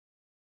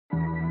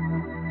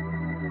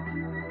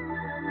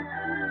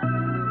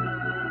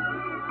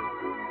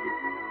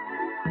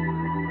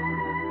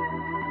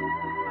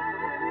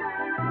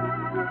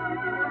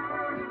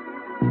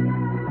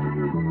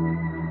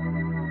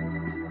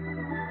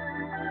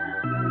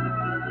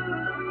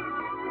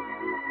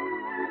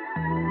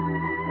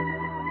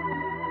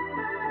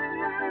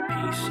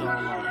soul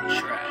on the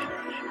track.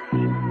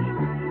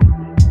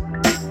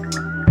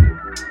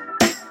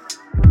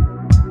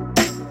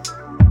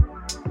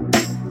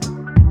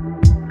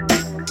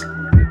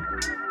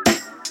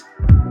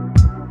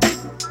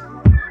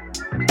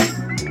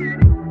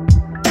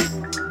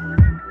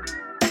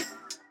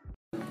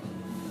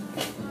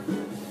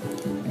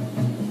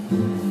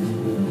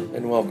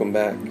 And welcome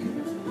back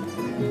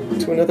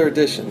to another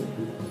edition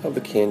of the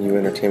Can You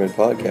Entertainment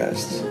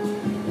Podcast.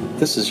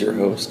 This is your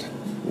host,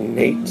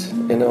 Nate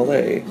in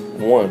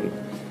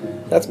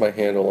LA1. That's my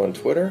handle on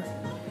Twitter.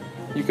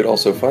 You could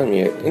also find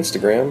me at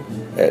Instagram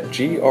at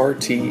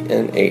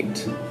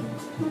GRTN8.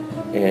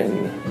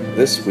 And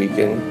this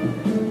weekend,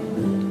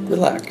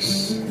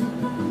 relax.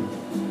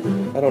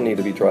 I don't need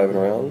to be driving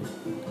around.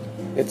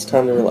 It's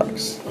time to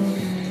relax.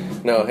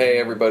 No, hey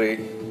everybody.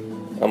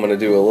 I'm going to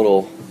do a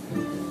little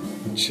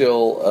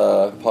chill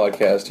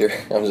podcast here.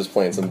 I'm just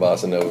playing some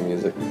bossa nova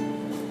music.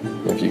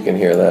 If you can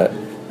hear that,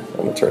 I'm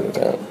going to turn it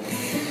down.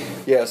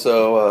 Yeah,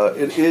 so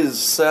it is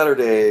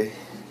Saturday.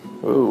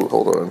 Ooh,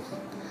 hold on.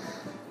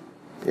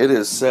 It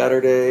is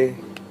Saturday,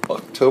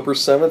 October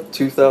 7th,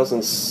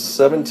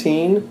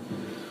 2017.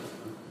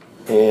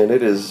 And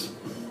it is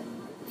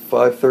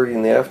 5:30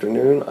 in the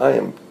afternoon. I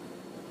am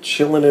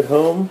chilling at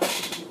home.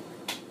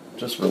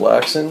 Just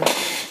relaxing.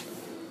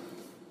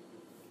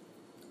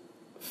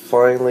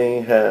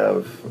 Finally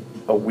have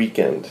a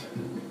weekend.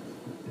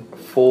 A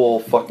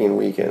full fucking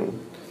weekend.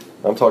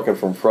 I'm talking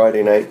from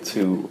Friday night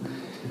to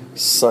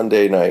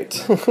Sunday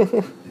night.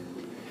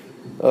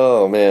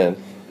 Oh man.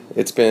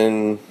 It's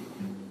been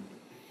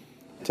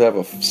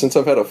since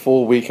I've had a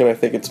full weekend, I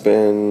think it's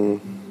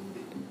been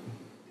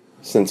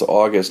since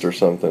August or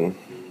something.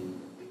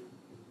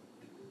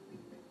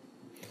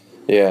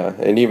 Yeah,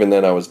 and even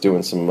then I was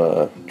doing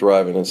some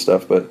driving and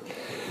stuff, but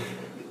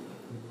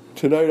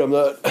tonight I'm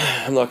not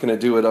going to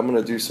do it. I'm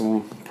going to do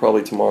some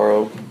probably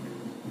tomorrow.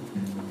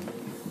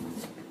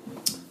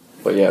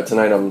 But yeah,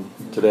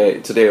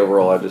 today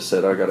overall I just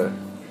said I got to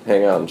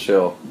hang out and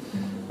chill.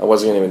 I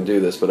wasn't going to even do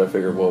this, but I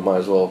figured, well, might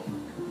as well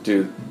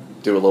do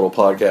a little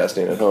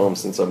podcasting at home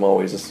since I'm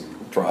always just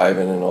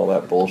driving and all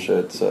that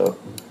bullshit, so.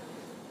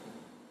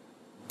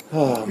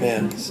 Oh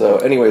man. So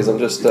anyways, I'm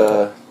just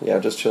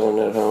chilling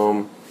at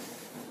home,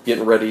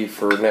 getting ready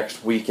for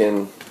next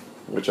weekend,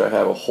 which I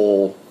have a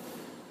whole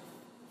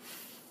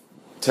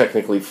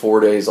technically 4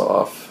 days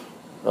off,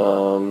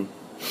 and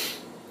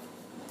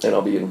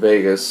I'll be in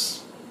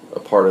Vegas, a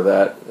part of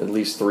that, at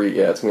least 3,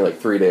 it's gonna be like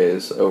 3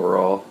 days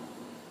overall,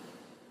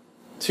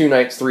 2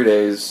 nights, 3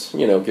 days,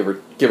 give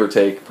or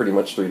take, pretty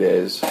much 3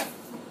 days,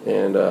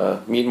 and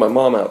meeting my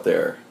mom out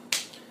there.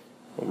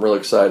 I'm really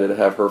excited to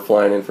have her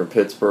flying in from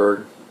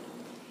Pittsburgh,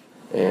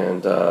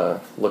 and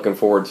looking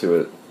forward to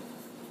it.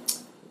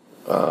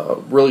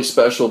 Really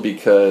special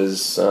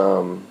because,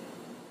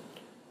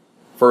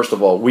 first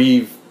of all,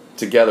 we've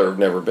together have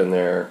never been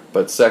there,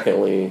 but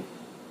secondly,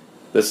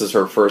 this is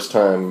her first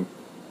time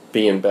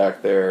being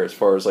back there as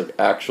far as like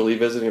actually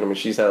visiting. I mean,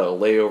 she's had a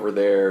layover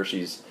there,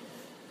 she's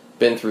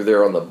been through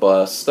there on the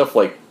bus, stuff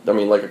like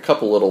a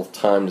couple little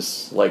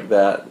times like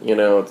that,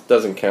 it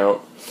doesn't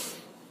count.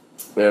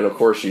 And of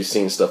course she's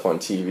seen stuff on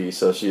TV,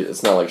 so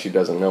it's not like she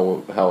doesn't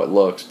know how it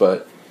looks,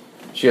 but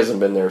she hasn't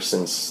been there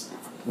since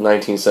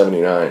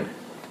 1979.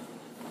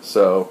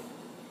 So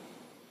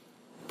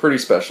pretty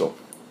special.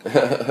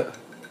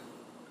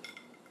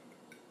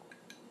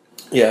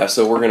 Yeah,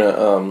 so we're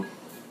gonna,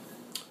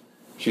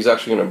 she's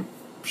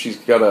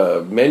got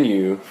a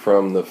menu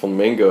from the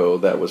Flamingo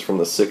that was from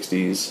the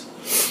 60s,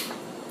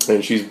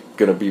 and she's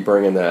gonna be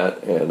bringing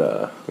that, and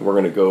we're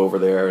gonna go over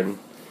there, and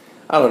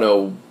I don't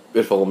know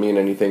if it'll mean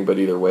anything, but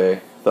either way,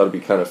 I thought it'd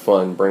be kind of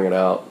fun, bring it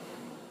out,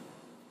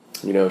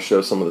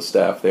 show some of the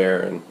staff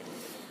there, and,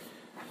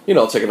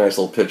 I'll take a nice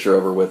little picture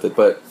over with it,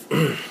 but,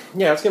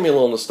 yeah, it's gonna be a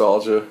little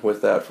nostalgia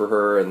with that for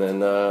her, and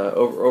then,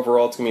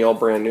 overall, it's gonna be all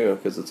brand new,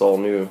 because it's all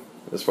new.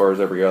 As far as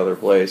every other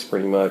place,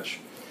 pretty much.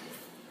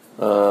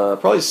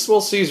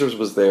 Caesars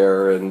was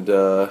there, and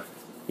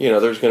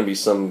there's going to be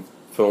some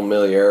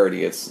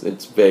familiarity.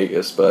 It's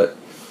Vegas, but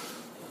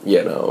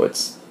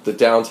it's the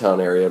downtown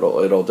area.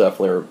 It'll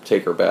definitely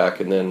take her back,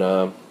 and then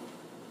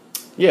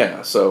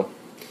so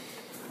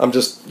I'm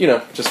just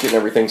getting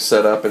everything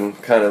set up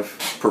and kind of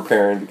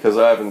preparing because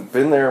I haven't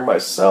been there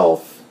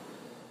myself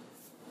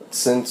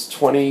since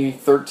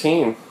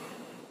 2013.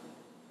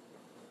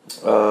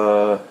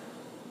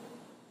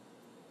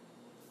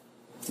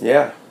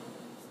 Yeah,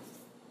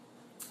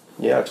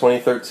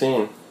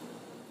 2013.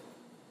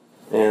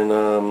 And,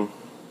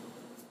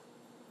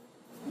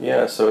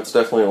 so it's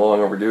definitely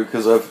long overdue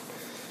because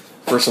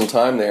for some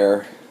time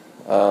there,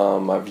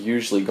 I've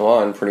usually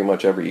gone pretty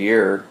much every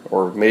year,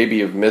 or maybe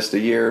have missed a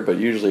year, but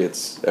usually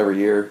it's every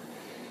year.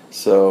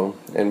 So,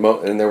 and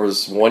there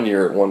was one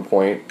year at one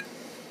point,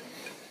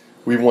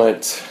 we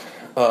went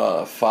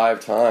 5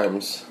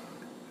 times.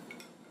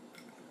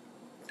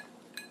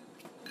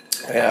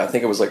 Yeah, I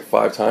think it was like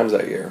 5 times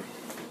that year.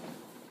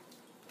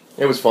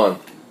 It was fun.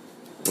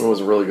 It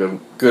was a really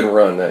good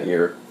run that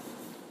year.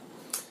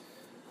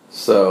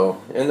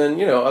 So, and then,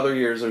 other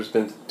years there's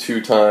been 2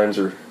 times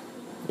or,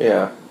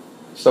 yeah,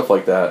 stuff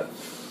like that.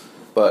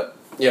 But,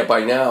 yeah,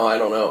 by now, I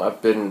don't know.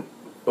 I've been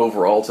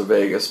overall to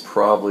Vegas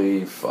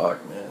probably,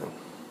 fuck, man,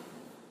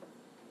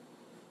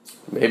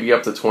 maybe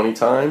up to 20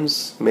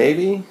 times,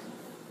 maybe.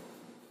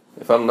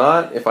 If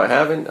I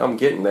haven't, I'm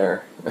getting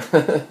there.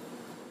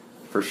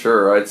 For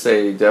sure. I'd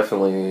say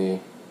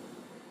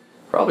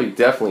probably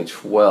definitely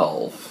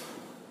 12.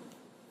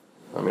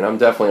 I mean, I'm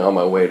definitely on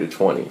my way to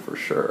 20 for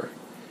sure.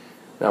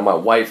 Now, my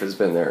wife has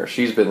been there.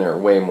 She's been there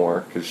way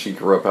more because she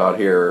grew up out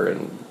here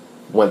and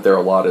went there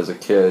a lot as a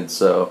kid.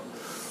 So,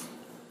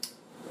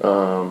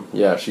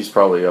 yeah, she's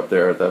probably up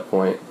there at that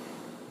point.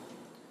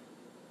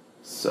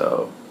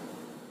 So,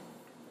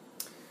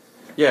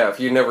 yeah, if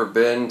you've never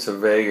been to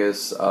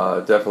Vegas,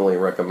 definitely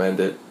recommend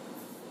it.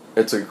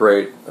 It's a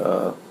great,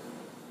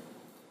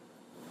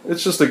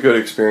 it's just a good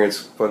experience,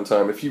 fun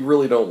time. If you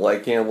really don't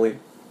like gambling,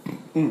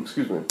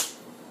 excuse me.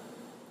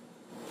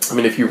 I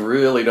mean, if you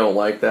really don't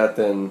like that,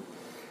 then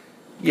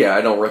yeah,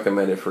 I don't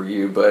recommend it for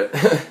you. But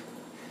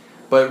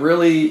but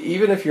really,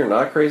 even if you're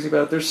not crazy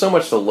about it, there's so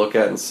much to look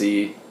at and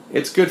see.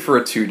 It's good for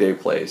a 2-day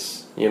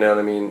place. You know what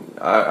I mean?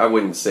 I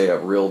wouldn't say a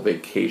real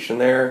vacation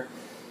there.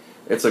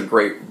 It's a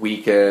great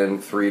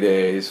weekend, 3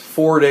 days,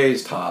 4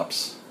 days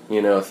tops.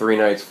 3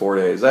 nights, 4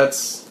 days.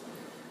 That's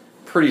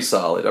pretty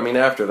solid. I mean,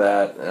 after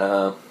that,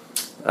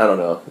 I don't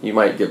know. You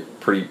might get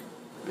pretty.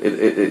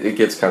 It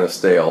gets kind of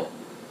stale.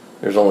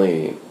 There's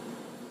only.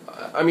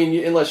 I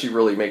mean, unless you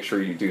really make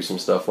sure you do some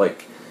stuff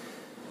like,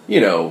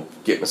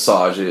 get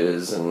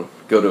massages and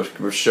go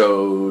to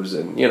shows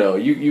and,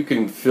 you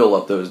can fill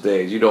up those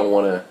days. You don't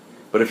want to,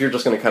 but if you're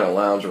just going to kind of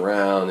lounge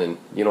around and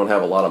you don't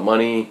have a lot of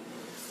money,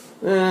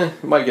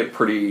 it might get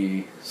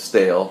pretty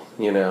stale,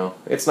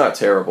 It's not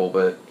terrible,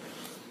 but,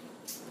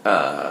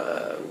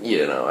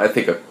 I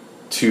think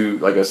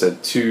like I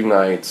said, 2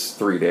 nights,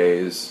 3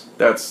 days,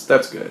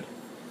 that's good.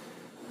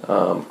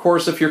 Of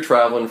course, if you're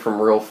traveling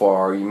from real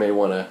far, you may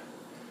want to,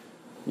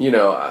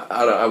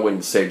 I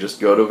wouldn't say just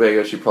go to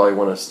Vegas. You probably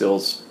want to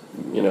still,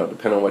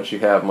 depend on what you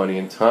have, money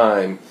and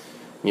time.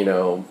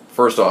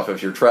 First off,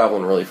 if you're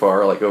traveling really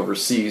far, like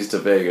overseas to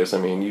Vegas, I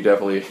mean, you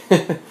definitely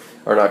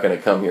are not going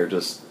to come here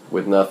just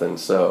with nothing.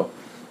 So,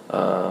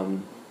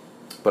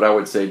 but I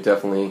would say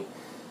definitely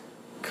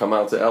come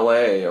out to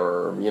LA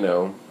or,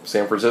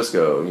 San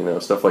Francisco,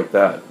 stuff like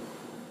that.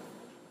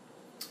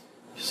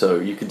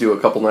 So you could do a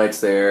couple nights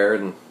there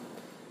and,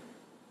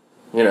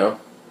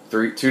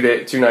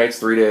 2 nights,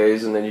 3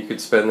 days, and then you could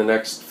spend the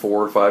next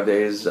 4 or 5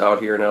 days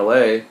out here in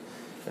LA,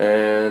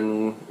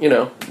 and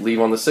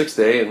leave on the 6th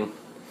day, and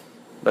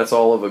that's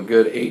all of a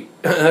good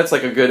 8. That's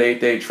like a good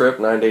 8-day trip,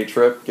 9-day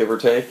trip, give or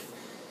take,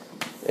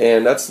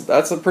 and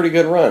that's a pretty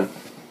good run.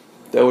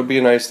 That would be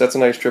that's a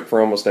nice trip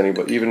for almost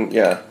anybody,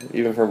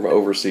 even from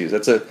overseas.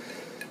 It's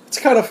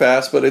kind of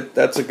fast, but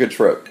that's a good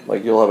trip.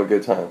 Like, you'll have a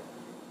good time.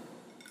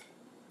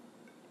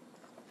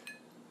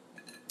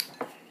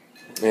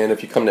 And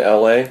if you come to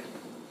LA,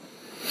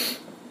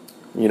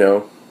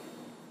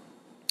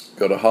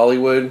 go to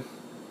Hollywood,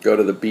 go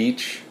to the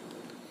beach,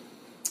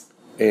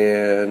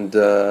 and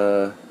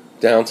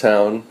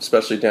downtown,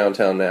 especially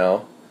downtown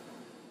now.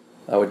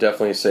 I would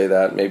definitely say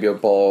that. Maybe a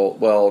ball.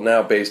 Well,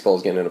 now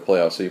baseball's getting into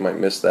playoffs, so you might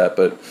miss that.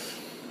 But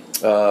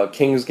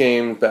Kings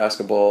game,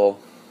 basketball,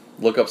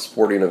 look up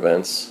sporting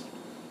events.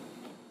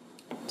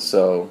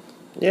 So,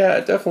 yeah,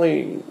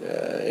 definitely.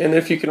 And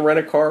if you can rent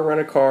a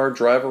car,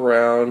 drive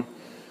around.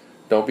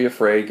 Don't be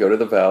afraid. Go to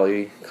the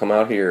valley. Come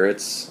out here.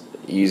 It's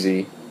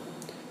easy.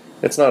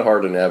 It's not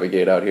hard to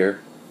navigate out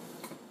here.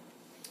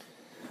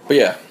 But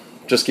yeah,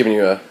 just giving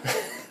you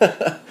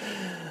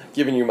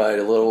my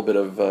little bit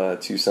of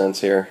 2 cents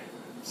here.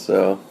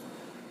 So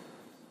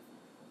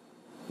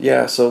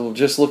yeah, so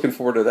just looking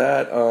forward to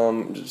that.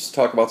 Just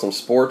talk about some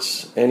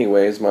sports.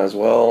 Anyways, might as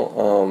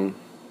well.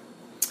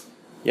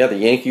 Yeah, the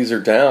Yankees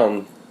are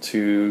down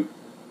to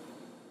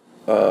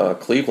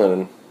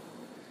Cleveland.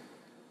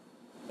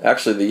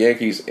 Actually, the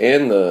Yankees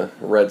and the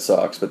Red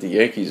Sox, but the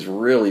Yankees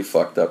really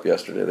fucked up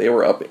yesterday. They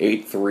were up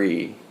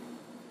 8-3,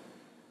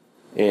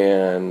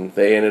 and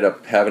they ended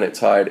up having it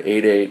tied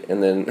 8-8,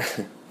 and then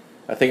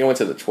I think it went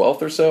to the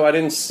 12th or so.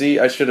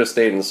 I should have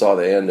stayed and saw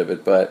the end of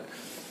it, but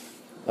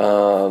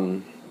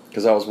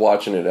because I was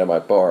watching it at my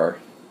bar,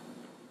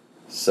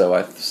 so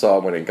I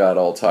saw when it got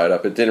all tied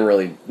up.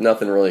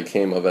 Nothing really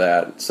came of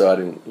that, so I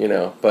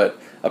didn't,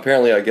 but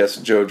apparently I guess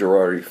Joe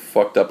Girardi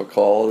fucked up a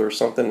call or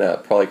something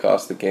that probably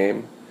cost the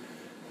game.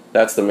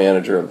 That's the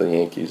manager of the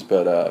Yankees,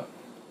 but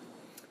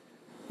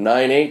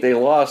 9-8 they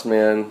lost,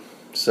 man.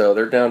 So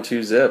they're down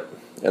 2-0,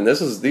 and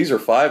these are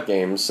 5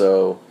 games.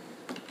 So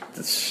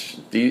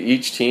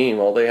each team,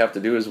 all they have to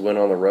do is win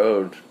on the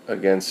road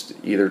against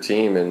either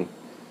team, and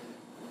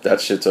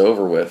that shit's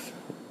over with.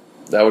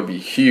 That would be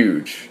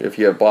huge if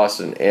you have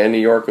Boston and New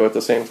York go at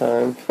the same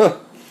time.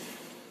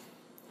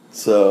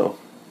 So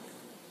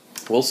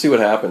we'll see what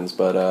happens,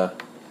 but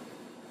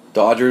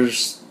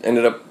Dodgers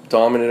ended up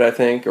dominant, I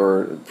think,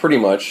 or pretty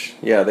much.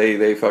 Yeah,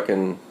 they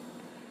fucking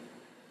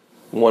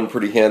won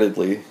pretty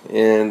handedly,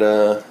 and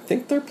I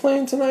think they're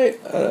playing tonight.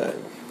 I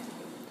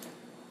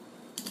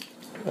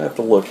have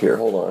to look here.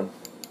 Hold on.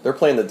 They're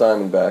playing the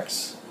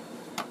Diamondbacks.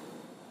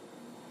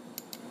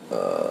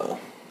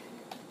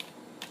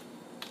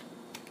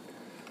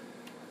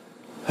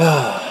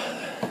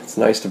 It's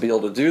nice to be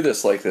able to do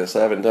this like this.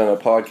 I haven't done a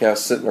podcast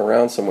sitting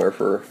around somewhere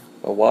for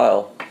a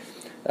while.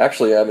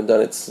 Actually, I haven't done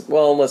it,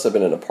 well, unless I've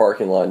been in a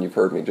parking lot and you've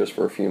heard me just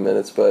for a few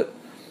minutes, but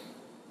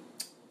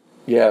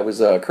yeah, it was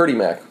Curdy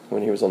Mac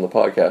when he was on the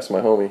podcast,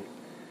 my homie.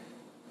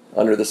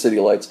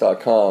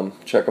 UnderTheCityLights.com.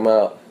 Check him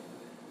out.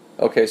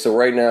 Okay, so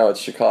right now it's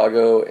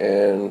Chicago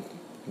and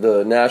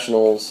the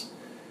Nationals,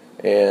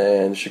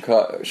 and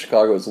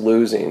Chicago is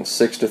losing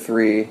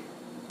 6-3,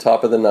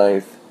 top of the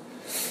ninth.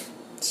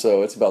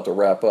 So it's about to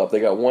wrap up. They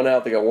got one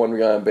out, they got one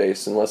guy on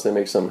base. Unless they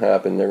make something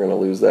happen, they're going to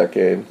lose that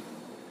game.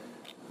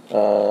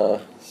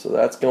 So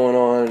that's going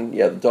on.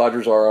 Yeah, the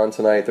Dodgers are on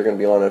tonight. They're going to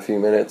be on in a few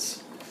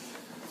minutes.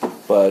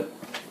 But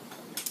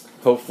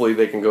hopefully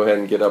they can go ahead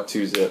and get up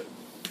 2-zip.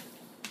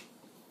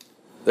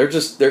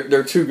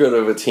 They're too good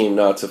of a team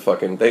not to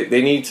fucking...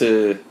 They need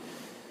to,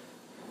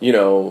 you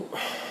know...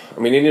 I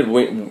mean, they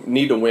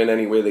need to win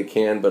any way they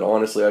can, but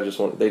honestly, I just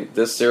want...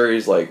 this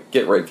series, like,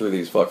 get right through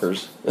these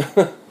fuckers.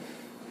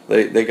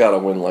 They gotta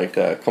win like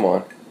that. Come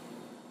on.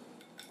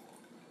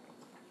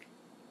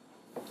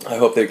 I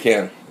hope they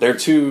can. They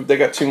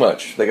got too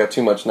much. They got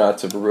too much not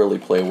to really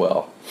play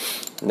well.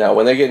 Now,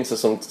 when they get into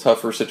some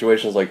tougher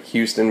situations like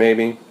Houston,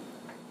 maybe,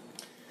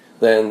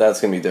 then that's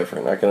going to be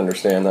different. I can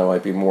understand that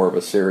might be more of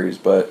a series,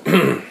 but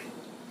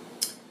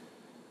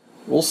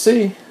we'll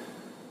see.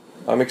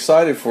 I'm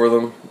excited for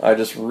them. I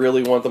just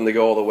really want them to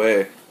go all the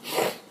way,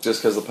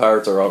 just because the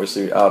Pirates are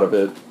obviously out of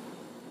it.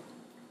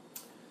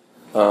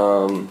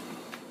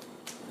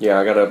 Yeah,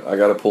 I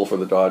gotta pull for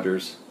the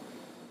Dodgers.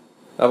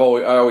 I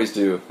always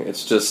do.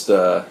 It's just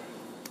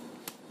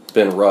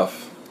been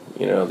rough.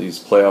 You know, these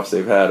playoffs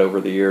they've had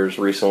over the years.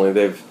 Recently,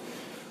 they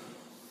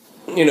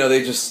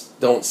just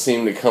don't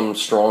seem to come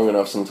strong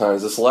enough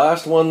sometimes. This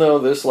last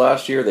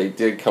year, they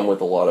did come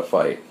with a lot of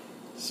fight.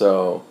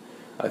 So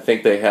I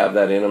think they have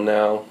that in them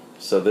now.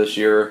 So this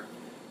year,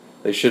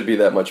 they should be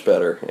that much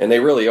better. And they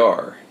really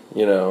are.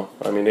 You know,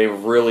 I mean,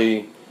 they've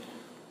really,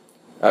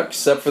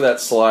 except for that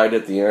slide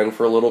at the end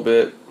for a little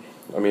bit,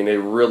 I mean, they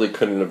really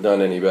couldn't have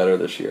done any better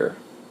this year.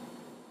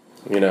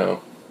 You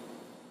know.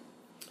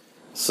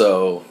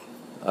 So,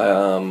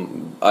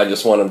 I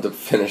just want them to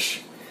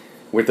finish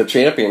with the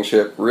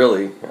championship,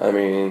 really. I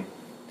mean,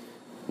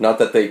 not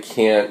that they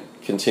can't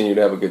continue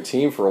to have a good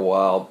team for a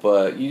while,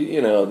 but,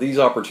 you know, these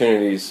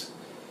opportunities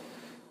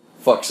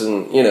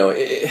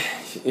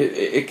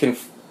it can,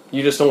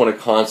 you just don't want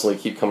to constantly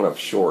keep coming up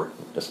short,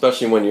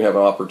 especially when you have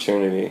an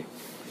opportunity,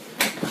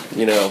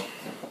 you know.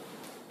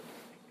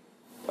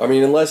 I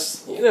mean,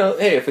 unless, you know,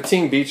 hey, if a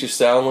team beats you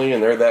soundly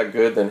and they're that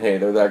good, then hey,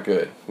 they're that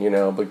good, you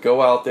know, but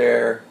go out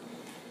there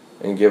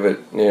and give it,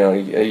 you know,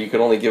 you can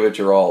only give it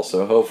your all,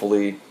 so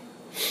hopefully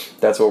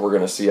that's what we're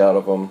going to see out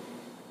of them.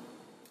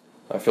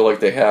 I feel like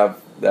they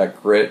have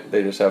that grit,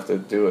 they just have to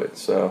do it,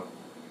 so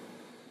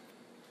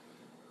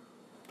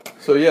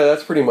yeah,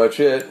 that's pretty much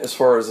it as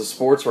far as the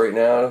sports right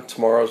now.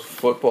 Tomorrow's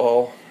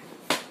football,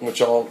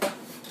 which I'll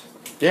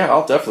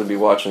definitely be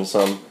watching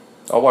some.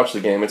 I'll watch the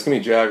game. It's going to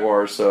be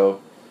Jaguars,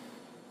 so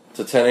it's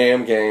a 10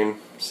 a.m. game,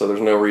 so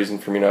there's no reason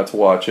for me not to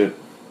watch it.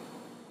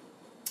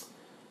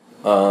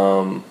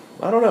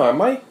 I don't know.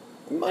 I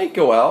might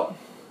go out,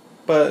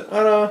 but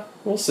I don't know.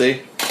 We'll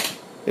see.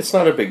 It's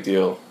not a big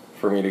deal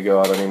for me to go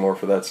out anymore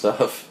for that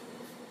stuff.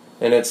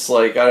 And it's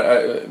like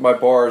my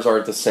bars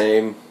aren't the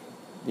same.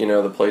 You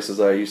know, the places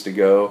I used to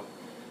go.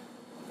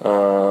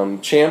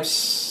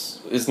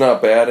 Champs is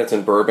not bad. It's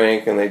in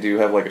Burbank, and they do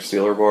have like a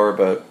Steeler bar.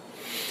 But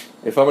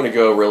if I'm going to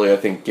go, really, I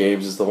think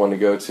Gabe's is the one to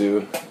go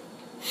to.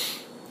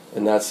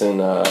 And that's in,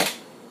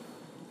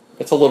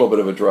 it's a little bit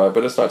of a drive,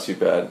 but it's not too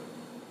bad.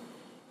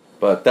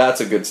 But that's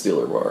a good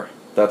Steeler bar.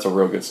 That's a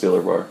real good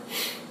Steeler bar.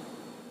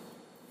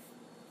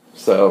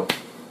 So,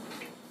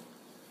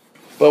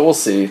 but we'll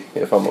see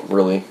if I'm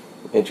really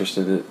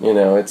interested in, you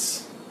know,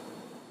 it's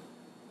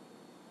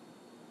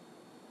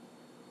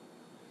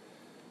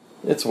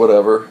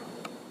whatever.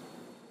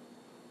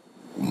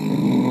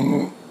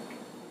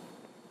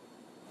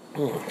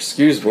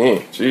 Excuse me.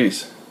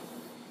 Jeez.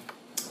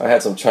 I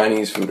had some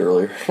Chinese food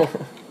earlier.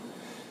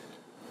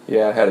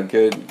 Yeah, I had a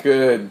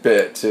good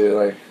bit too.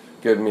 Like,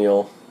 good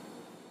meal.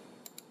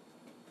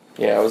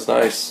 Yeah, it was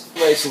nice.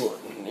 Nice,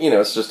 you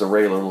know, it's just a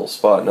regular little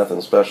spot,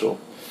 nothing special.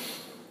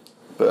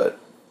 But,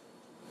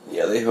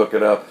 yeah, they hook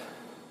it up.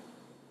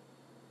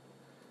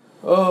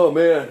 Oh,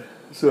 man.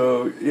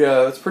 So,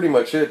 yeah, that's pretty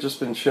much it. Just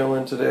been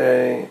chilling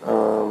today.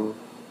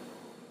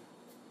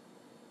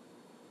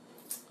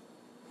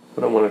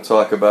 What I want to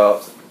talk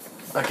about,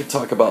 I could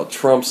talk about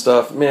Trump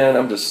stuff. Man,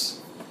 I'm just,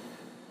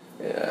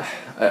 yeah,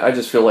 I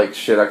just feel like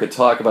shit. I could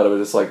talk about it,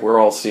 but it's like we're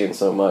all seeing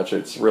so much.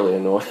 It's really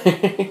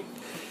annoying.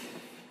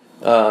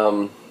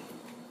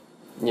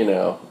 You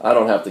know, I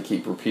don't have to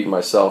keep repeating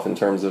myself in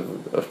terms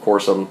of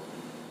course, I'm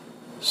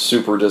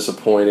super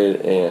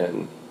disappointed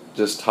and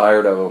just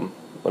tired of him.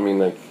 I mean,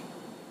 like,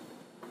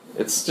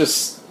 it's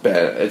just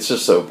bad. It's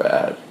just so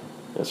bad.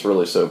 It's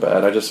really so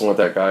bad. I just want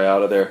that guy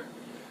out of there.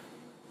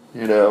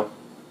 You know?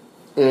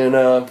 And,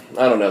 I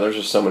don't know. There's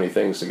just so many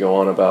things to go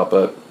on about,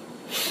 but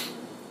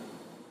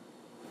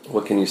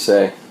what can you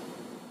say?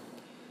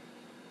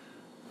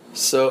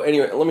 So,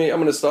 anyway, I'm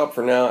going to stop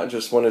for now. I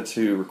just wanted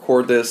to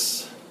record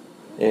this,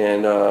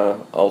 and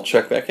I'll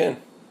check back in.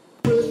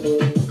 Welcome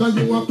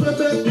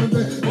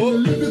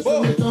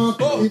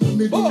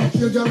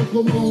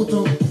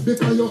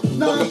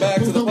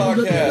back to the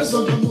podcast.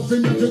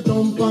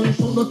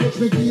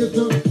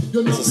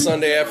 It's a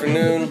Sunday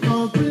afternoon.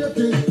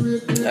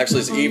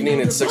 Actually, it's evening.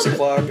 It's 6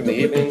 o'clock in the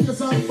evening.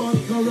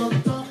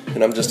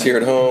 And I'm just here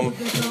at home,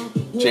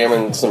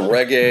 jamming some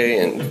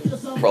reggae and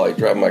probably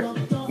driving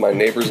my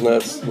neighbors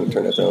nuts. Let me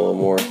turn that down a little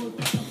more.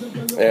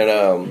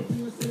 And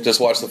just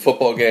watched the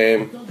football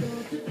game.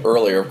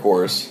 Earlier, of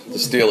course, the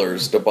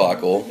Steelers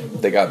debacle.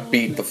 They got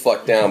beat the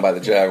fuck down by the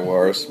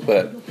Jaguars,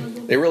 but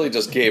they really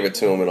just gave it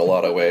to them in a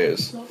lot of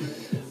ways.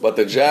 But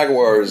the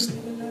Jaguars,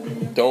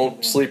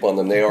 don't sleep on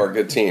them. They are a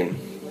good team.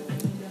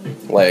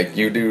 Like,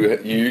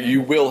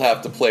 you will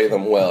have to play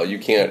them well. You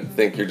can't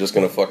think you're just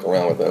going to fuck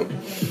around with them.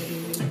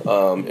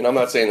 And I'm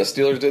not saying the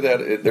Steelers did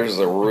that. There's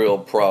a real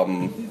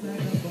problem.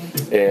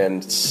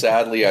 And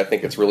sadly, I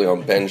think it's really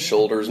on Ben's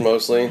shoulders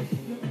mostly.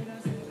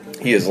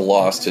 He has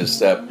lost his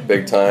step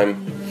big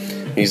time.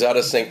 He's out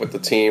of sync with the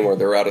team, or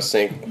they're out of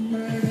sync.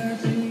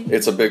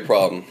 It's a big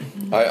problem.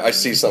 I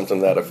see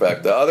something to that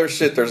effect. The other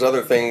shit, there's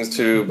other things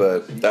too,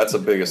 but that's the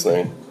biggest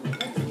thing.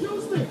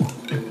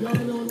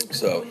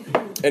 So,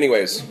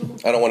 anyways,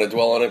 I don't want to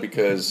dwell on it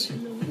because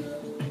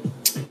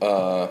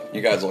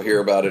you guys will hear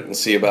about it and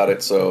see about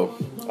it, so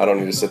I don't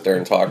need to sit there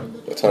and talk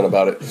a ton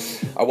about it.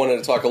 I wanted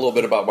to talk a little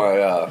bit about my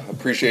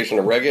appreciation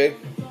of reggae.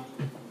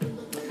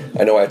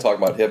 I know I talk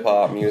about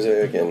hip-hop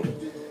music and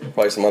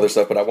probably some other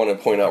stuff, but I want to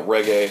point out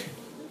reggae.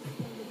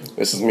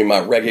 This is my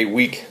Reggae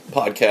Week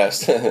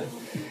podcast.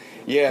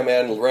 Yeah,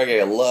 man, reggae.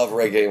 I love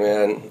reggae,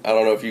 man. I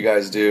don't know if you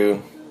guys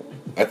do.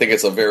 I think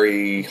it's a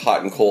very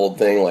hot and cold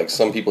thing. Like,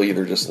 some people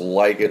either just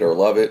like it or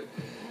love it,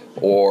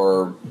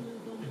 or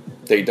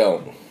they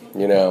don't,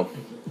 you know.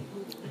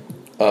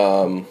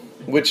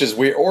 Which is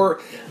weird. Or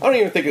I don't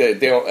even think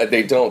that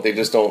they don't. They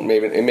just don't.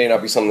 Maybe it may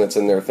not be something that's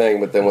in their thing,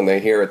 but then when they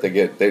hear it,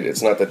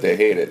 it's not that they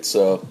hate it.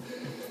 So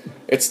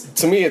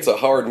to me, it's a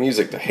hard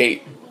music to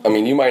hate. I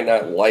mean, you might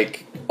not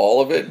like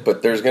all of it,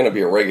 but there's going to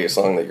be a reggae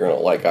song that you're going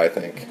to like, I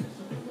think.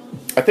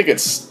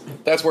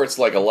 That's where it's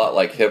like a lot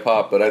like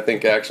hip-hop, but I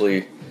think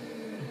actually,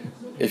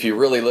 if you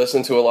really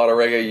listen to a lot of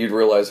reggae, you'd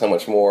realize how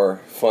much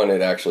more fun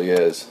it actually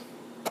is.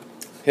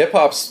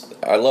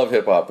 I love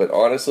hip-hop, but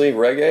honestly,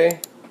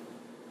 reggae,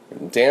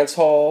 dance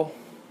hall,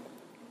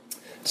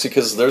 so I'm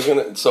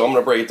going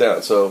to break it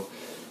down. So,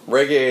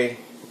 reggae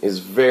is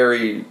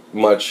very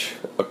much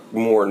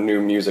more new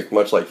music,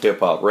 much like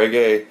hip-hop.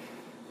 Reggae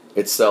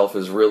itself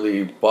is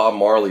really, Bob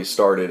Marley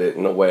started it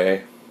in a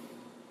way.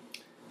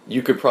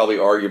 You could probably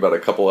argue about a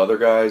couple other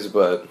guys,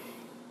 but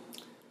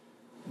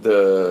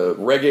the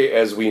reggae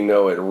as we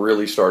know it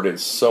really started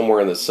somewhere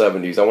in the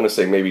 70s. I want to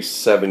say maybe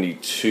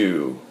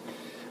 72,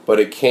 but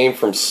it came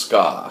from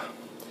ska.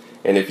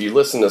 And if you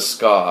listen to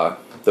ska,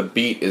 the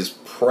beat is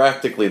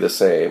practically the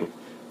same.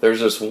 There's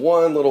just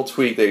one little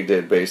tweak they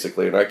did,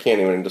 basically, and I can't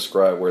even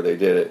describe where they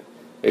did it.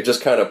 It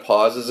just kind of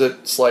pauses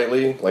it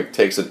slightly, like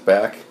takes it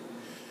back.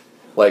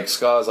 Like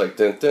ska's like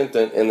dun dun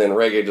dun, and then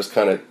reggae just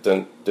kind of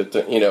dun dun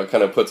dun,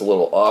 kind of puts a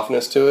little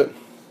offness to it.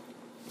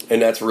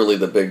 And that's really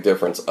the big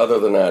difference. Other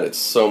than that, it's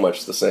so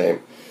much the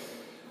same.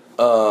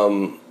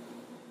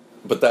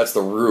 But that's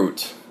the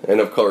root. And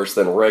of course,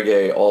 then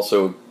reggae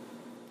also,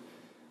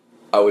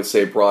 I would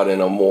say, brought in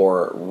a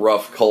more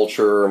rough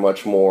culture,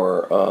 much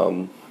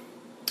more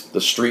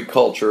the street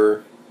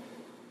culture,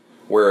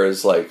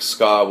 whereas like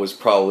ska was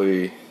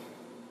probably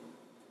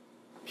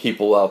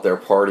people out there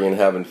partying,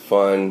 having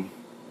fun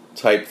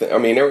type thing. I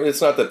mean,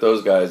 it's not that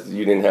those guys,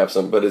 you didn't have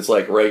some, but it's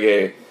like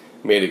reggae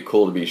made it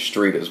cool to be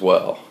street as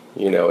well.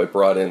 You know, it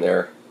brought in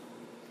there,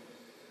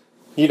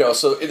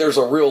 so there's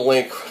a real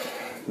link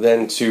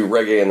then to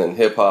reggae and then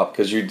hip-hop,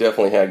 because you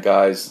definitely had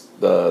guys,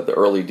 the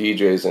early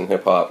DJs in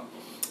hip-hop,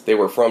 they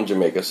were from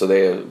Jamaica, so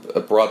they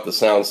brought the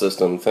sound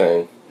system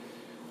thing.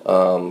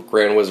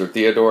 Grand Wizard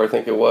Theodore, I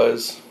think it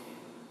was.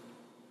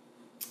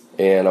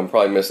 And I'm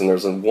probably missing,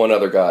 there's one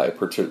other guy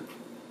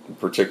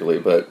particularly,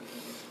 but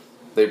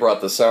they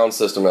brought the sound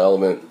system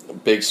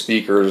element, big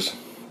speakers,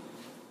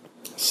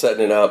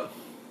 setting it up.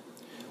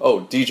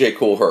 Oh, DJ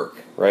Kool Herc,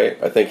 right?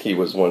 I think he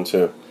was one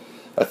too.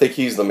 I think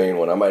he's the main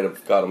one. I might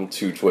have got him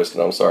too twisted,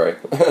 I'm sorry.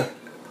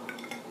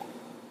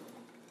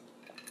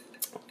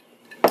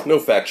 No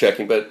fact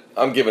checking, but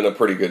I'm giving a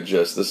pretty good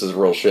gist. This is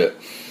real shit.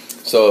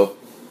 So,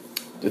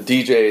 the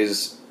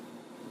DJs,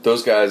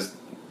 those guys,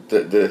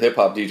 the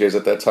hip-hop DJs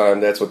at that time,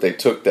 that's what they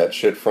took that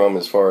shit from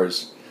as far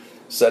as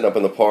setting up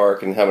in the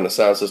park and having a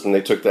sound system.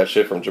 They took that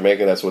shit from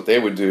Jamaica, and that's what they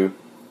would do.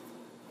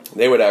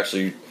 They would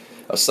actually,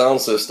 a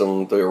sound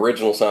system, the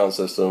original sound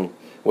system,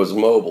 was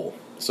mobile.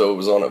 So it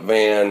was on a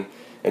van,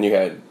 and you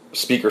had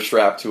speaker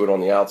strapped to it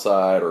on the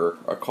outside or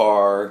a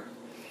car,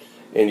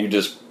 and you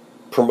just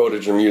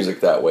promoted your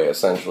music that way,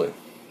 essentially.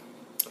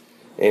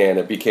 And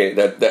it became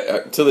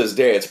that to this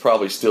day, it's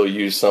probably still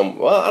used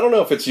well, I don't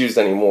know if it's used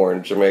anymore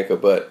in Jamaica,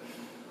 but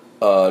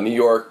New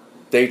York,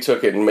 they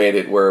took it and made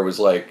it where it was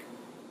like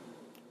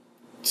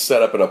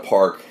set up in a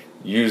park,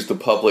 use the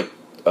public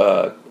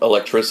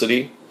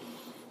electricity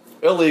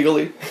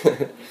illegally,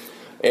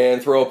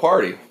 and throw a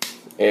party.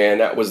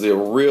 And that was the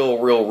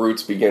real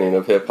roots beginning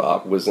of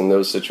hip-hop, was in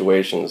those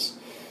situations.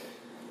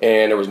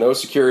 And there was no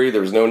security,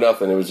 there was no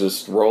nothing. It was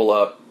just roll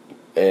up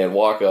and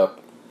walk up,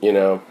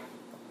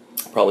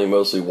 probably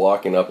mostly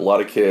walking up. A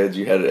lot of kids.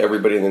 You had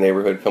everybody in the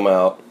neighborhood come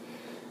out,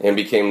 and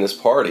became this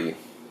party.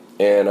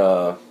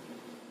 And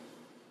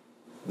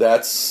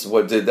that's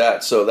what did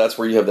that. So that's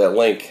where you have that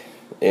link.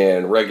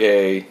 And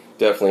reggae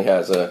definitely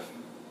has a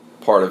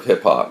part of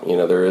hip-hop.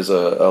 There is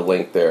a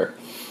link there.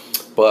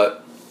 But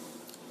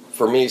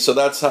for me, so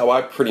that's how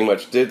I pretty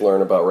much did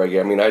learn about reggae.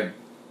 I mean,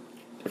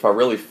 if I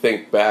really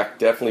think back,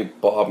 definitely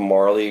Bob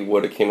Marley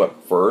would have came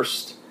up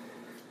first.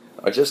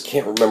 I just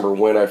can't remember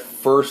when I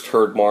first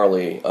heard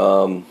Marley.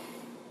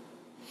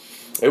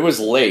 It was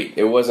late.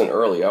 It wasn't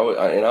early.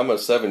 And I'm a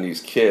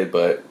 70s kid,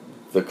 but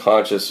the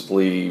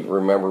consciously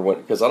remember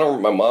when, because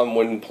my mom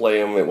wouldn't play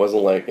them. It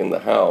wasn't like in the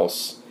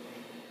house.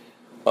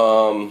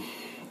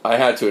 I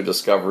had to have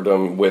discovered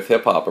them with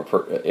hip hop,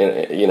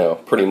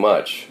 pretty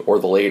much, or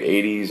the late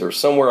 80s, or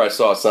somewhere I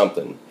saw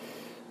something.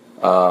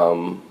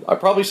 I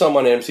probably saw them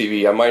on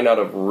MTV. I might not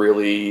have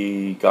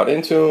really got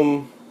into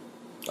them.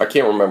 I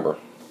can't remember.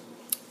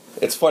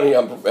 It's funny,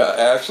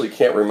 I actually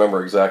can't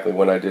remember exactly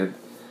when I did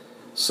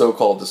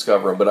so-called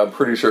discover them, but I'm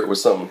pretty sure it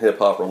was something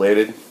hip-hop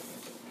related.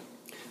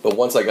 But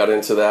once I got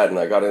into that, and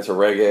I got into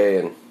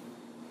reggae,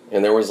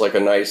 and there was like a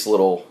nice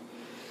moment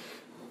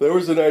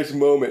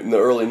in the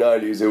early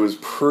 90s. It was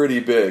pretty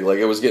big, like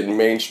it was getting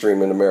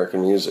mainstream in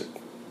American music.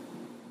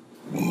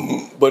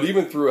 But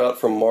even throughout,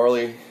 from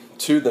Marley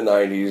to the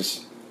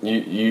 90s,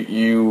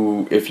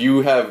 if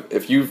you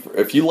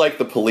like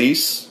the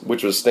Police,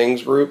 which was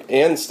Sting's group,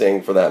 and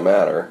Sting for that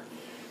matter,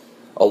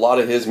 a lot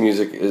of his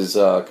music is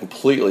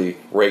completely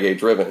reggae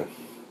driven.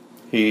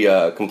 He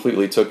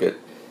completely took it,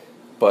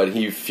 but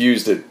he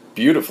fused it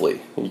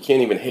beautifully. You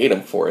can't even hate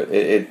him for it.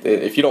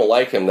 If you don't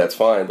like him, that's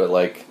fine, but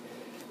like,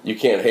 you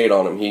can't hate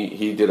on him.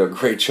 He did a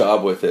great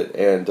job with it.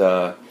 And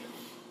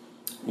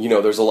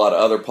there's a lot of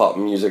other pop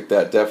music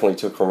that definitely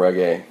took from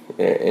reggae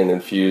and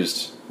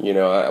infused.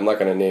 I'm not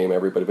going to name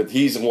everybody, but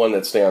he's the one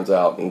that stands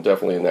out, and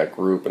definitely in that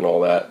group and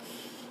all that.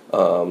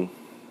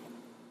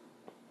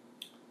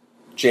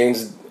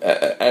 Jane's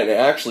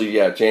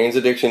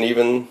Addiction,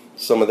 even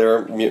some of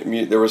their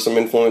there were some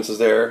influences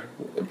there.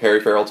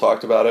 Perry Farrell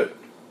talked about it.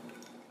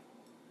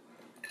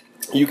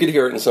 You could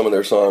hear it in some of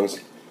their songs.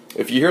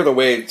 If you hear the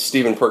way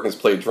Stephen Perkins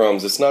played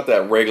drums, it's not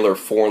that regular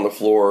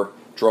four-on-the-floor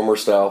drummer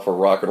style for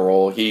rock and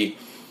roll. He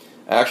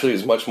actually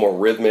is much more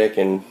rhythmic,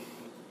 and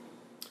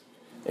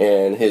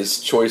his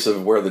choice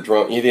of where the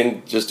drum, he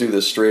didn't just do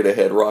this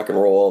straight-ahead rock and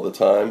roll all the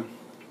time.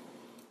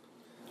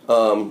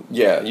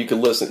 You could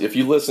listen. If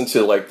you listen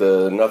to like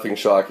the Nothing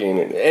Shocking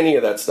and any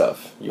of that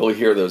stuff, you'll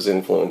hear those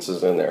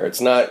influences in there. It's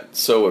not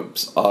so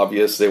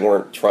obvious. They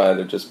weren't trying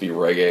to just be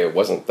reggae. It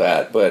wasn't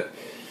that, but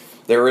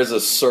there is a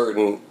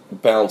certain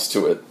bounce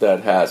to it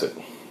that has it.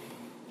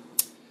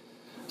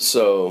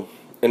 So,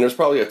 and there's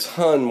probably a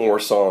ton more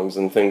songs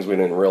and things we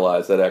didn't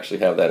realize that actually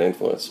have that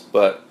influence.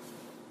 But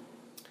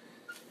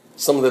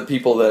some of the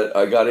people that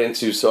I got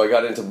into, so I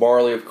got into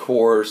Marley, of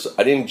course.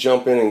 I didn't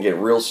jump in and get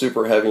real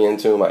super heavy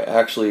into them. I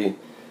actually,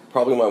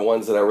 probably my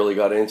ones that I really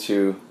got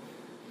into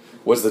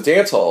was the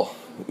dancehall,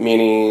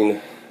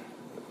 meaning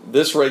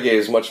this reggae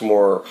is much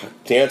more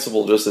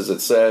danceable, just as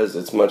it says.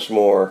 It's much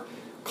more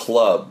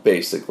club,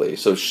 basically.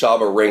 So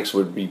Shabba Ranks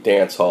would be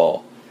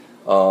dancehall.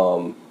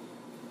 I'm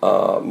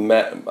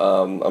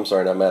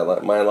sorry, not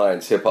Matt. My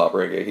Lion's hip hop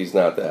reggae. He's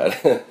not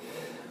that.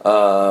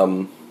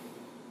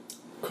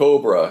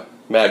 Cobra,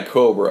 Mad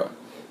Cobra,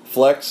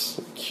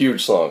 Flex,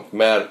 huge song.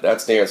 Mad,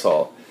 that's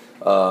dancehall.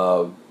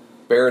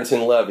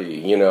 Barrington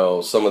Levy,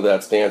 some of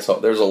that's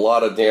dancehall. There's a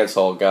lot of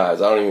dancehall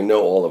guys. I don't even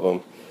know all of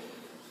them,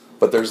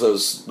 but there's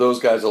those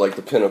guys are like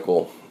the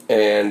pinnacle.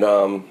 And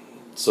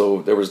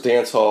so there was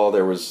dancehall,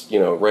 there was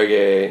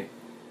reggae.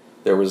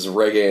 There was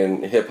reggae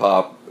and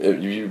hip-hop,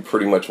 it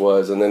pretty much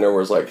was, and then there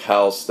was like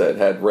house that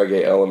had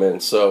reggae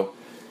elements. So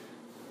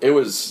it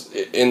was,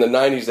 in the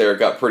 90s there, it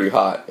got pretty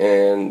hot.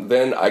 And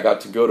then I got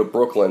to go to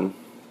Brooklyn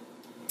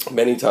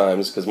many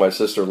times, because my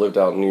sister lived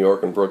out in New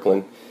York and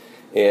Brooklyn.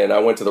 And I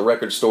went to the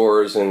record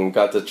stores and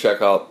got to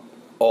check out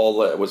all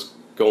that was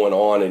going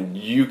on, and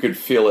you could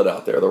feel it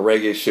out there. The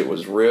reggae shit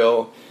was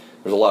real.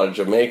 There's a lot of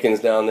Jamaicans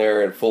down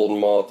there at Fulton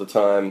Mall at the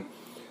time.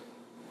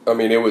 I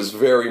mean, it was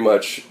very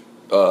much...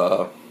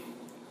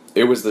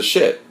 it was the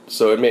shit.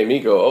 So it made me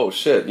go, oh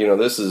shit,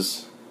 this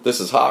is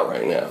hot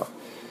right now.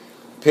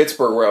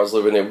 Pittsburgh, where I was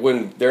living,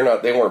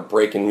 they weren't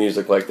breaking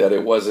music like that.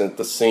 It wasn't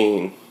the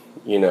scene,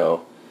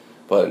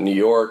 But New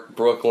York,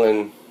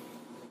 Brooklyn,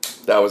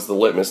 that was the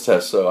litmus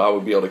test. So I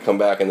would be able to come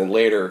back, and then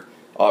later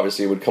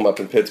obviously it would come up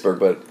in Pittsburgh,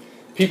 but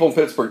people in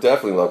Pittsburgh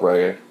definitely love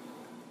reggae.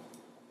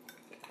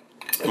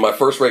 And my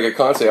first reggae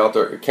concert out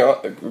there,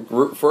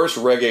 first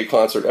reggae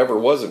concert ever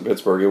was in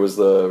Pittsburgh. It was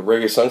the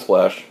Reggae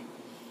Sunsplash,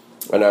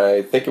 and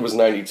I think it was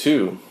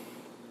 '92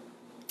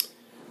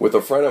 with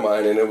a friend of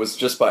mine, and it was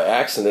just by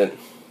accident.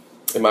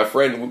 And my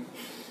friend,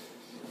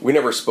 we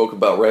never spoke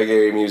about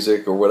reggae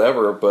music or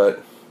whatever,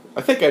 but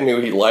I think I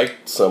knew he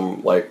liked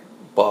some like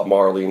Bob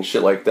Marley and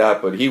shit like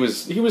that. But he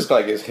was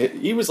like a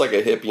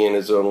hippie in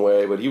his own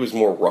way, but he was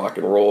more rock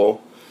and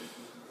roll.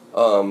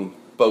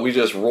 But we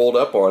just rolled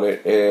up on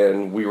it,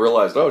 and we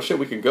realized, oh shit,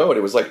 we could go. And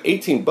it was like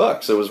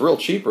 $18. It was real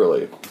cheap,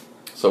 really.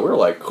 So we were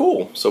like,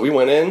 cool. So we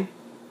went in,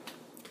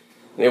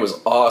 and it was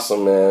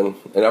awesome, man.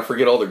 And I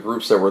forget all the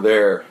groups that were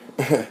there.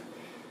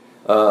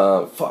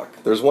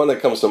 Fuck. There's one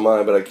that comes to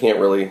mind, but I can't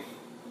really.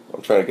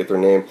 I'm trying to get their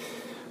name.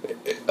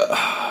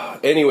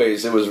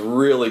 Anyways, it was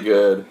really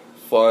good,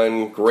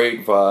 fun,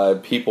 great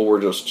vibe. People were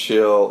just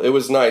chill. It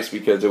was nice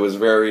because it was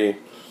very,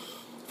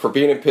 for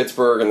being in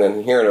Pittsburgh and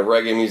then hearing a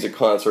reggae music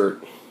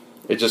concert,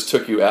 it just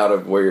took you out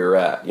of where you're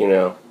at, you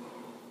know.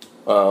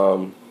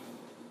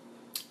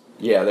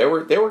 Yeah, they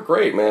were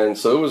great, man.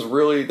 So it was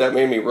really, that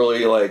made me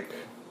really like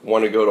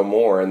want to go to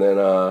more. And then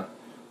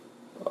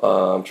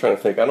I'm trying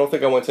to think. I don't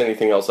think I went to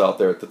anything else out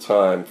there at the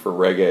time for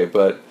reggae,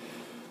 but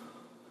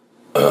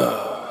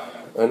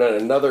and then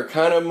another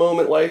kind of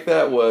moment like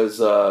that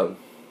was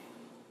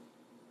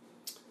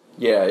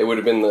yeah, it would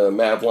have been the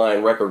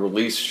Madline record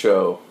release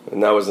show,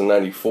 and that was in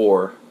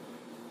 '94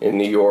 in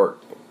New York.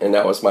 And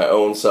that was my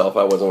own self.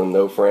 I wasn't with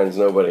no friends,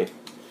 nobody.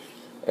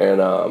 And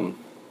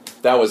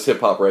that was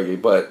hip-hop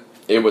reggae, but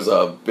it was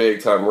a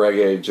big-time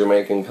reggae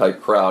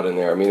Jamaican-type crowd in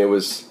there. I mean, it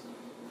was,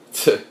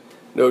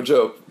 no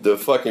joke, the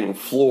fucking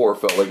floor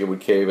felt like it would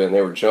cave in.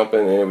 They were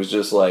jumping, and it was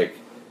just like,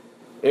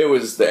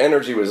 the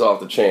energy was off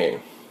the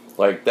chain.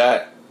 Like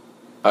that,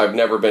 I've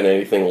never been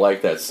anything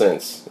like that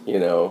since, you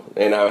know.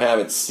 And I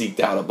haven't seeked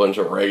out a bunch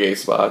of reggae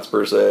spots,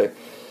 per se.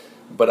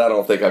 But I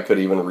don't think I could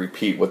even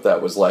repeat what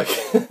that was like.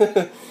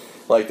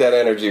 Like, that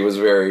energy was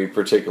very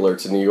particular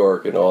to New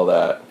York and all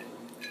that.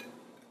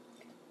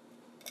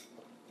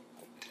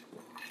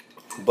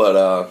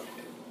 But,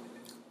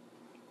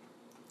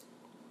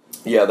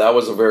 yeah, that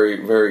was a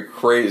very, very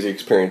crazy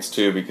experience,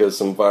 too, because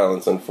some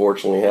violence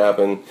unfortunately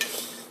happened.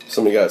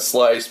 Somebody got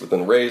sliced with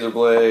a razor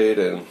blade,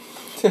 and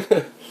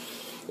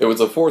it was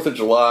the 4th of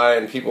July,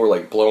 and people were,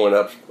 like, blowing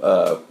up.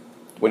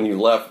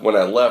 When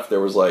I left,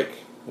 there was, like,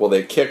 well,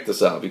 they kicked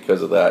us out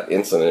because of that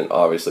incident.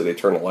 Obviously, they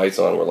turned the lights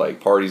on, we're like,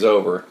 party's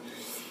over.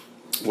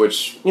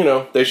 Which, you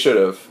know, they should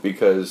have,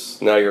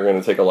 because now you're going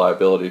to take a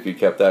liability if you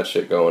kept that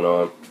shit going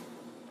on.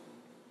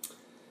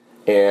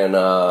 And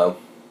I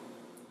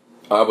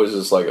was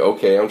just like,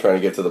 okay, I'm trying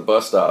to get to the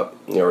bus stop,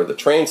 you know, or the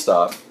train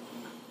stop.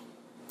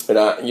 And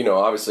I, you know,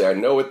 obviously I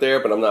know it there,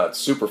 but I'm not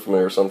super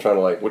familiar, so I'm trying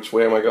to like, which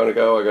way am I going to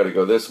go? I got to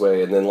go this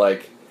way. And then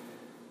like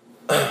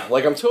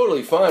I'm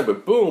totally fine,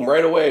 but boom,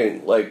 right away,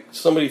 like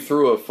somebody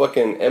threw a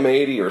fucking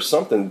M80 or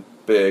something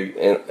big,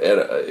 and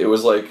it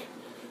was like,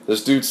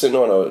 this dude sitting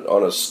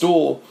on a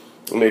stool,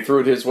 and they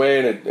threw it his way,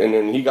 and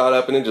then he got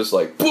up, and it just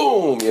like,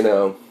 boom, you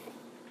know.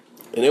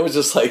 And it was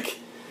just like,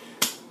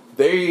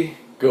 they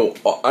go,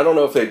 I don't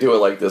know if they do it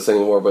like this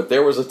anymore, but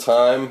there was a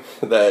time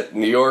that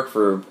New York,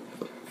 for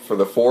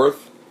the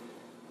 4th,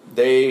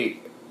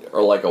 they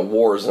are like a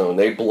war zone.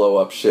 They blow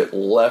up shit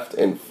left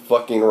and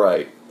fucking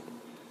right.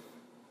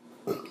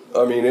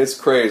 I mean, it's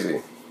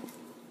crazy.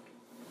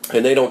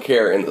 And they don't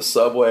care in the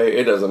subway,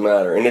 it doesn't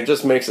matter. And it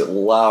just makes it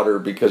louder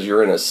because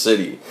you're in a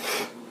city.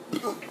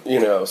 You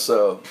know,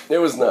 so it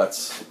was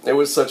nuts. It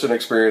was such an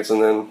experience,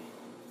 and then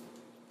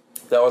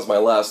that was my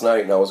last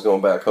night, and I was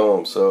going back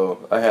home.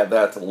 So I had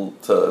that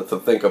to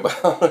think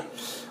about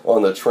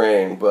on the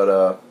train.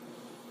 But,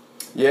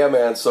 yeah,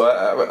 man, so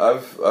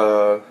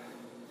I've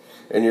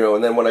and, you know,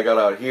 and then when I got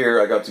out here,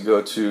 I got to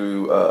go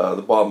to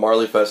the Bob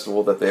Marley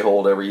Festival that they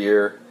hold every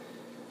year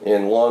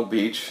in Long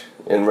Beach.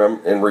 In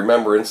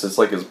remembrance, it's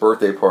like his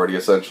birthday party,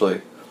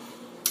 essentially.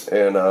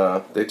 And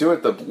they do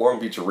it at the Long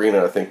Beach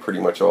Arena, I think, pretty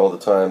much all the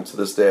time to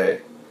this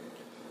day.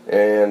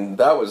 And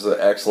that was an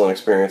excellent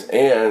experience.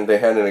 And they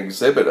had an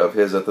exhibit of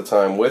his at the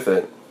time with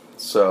it.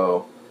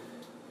 So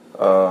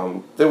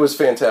it was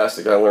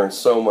fantastic. I learned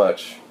so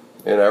much.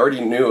 And I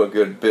already knew a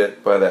good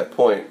bit by that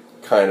point,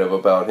 kind of,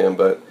 about him.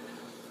 But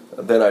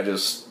then I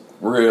just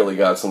really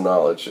got some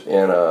knowledge.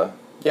 And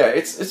yeah,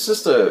 it's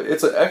just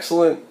it's an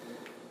excellent...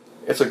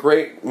 It's a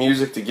great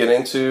music to get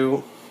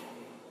into.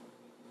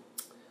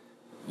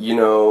 You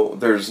know,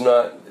 there's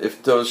not,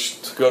 if those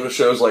to go to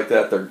shows like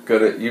that, they're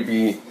gonna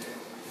you'll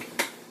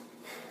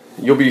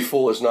be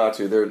foolish not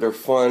to. They're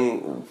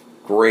fun,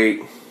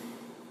 great,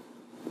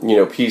 you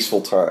know,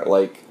 peaceful time.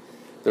 Like,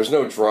 there's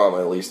no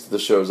drama, at least the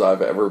shows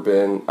I've ever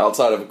been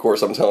outside of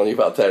course, I'm telling you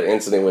about that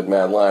incident with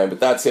Mad Lion, but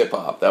that's hip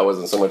hop. That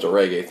wasn't so much a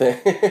reggae thing.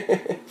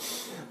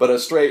 But a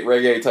straight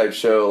reggae type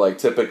show, like,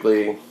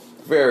 typically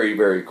very,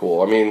 very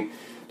cool. I mean,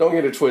 don't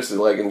get it twisted,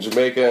 like in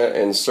Jamaica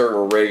and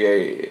certain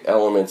reggae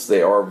elements,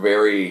 they are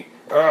very,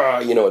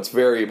 you know, it's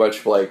very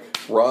much like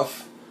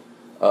rough.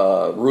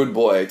 rude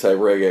boy type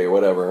reggae,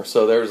 whatever.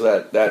 So there's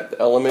that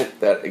element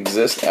that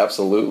exists,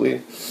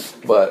 absolutely.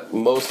 But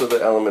most of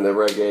the element of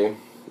reggae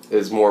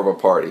is more of a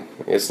party.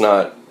 It's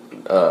not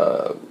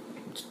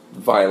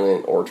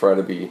violent or try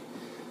to be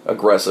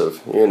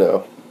aggressive, you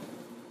know.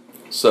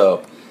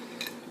 So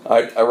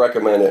I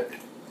recommend it.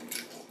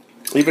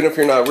 Even if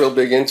you're not real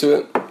big into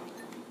it,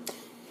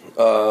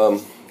 go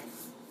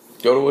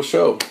to a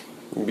show.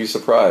 You'd be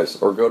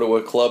surprised. Or go to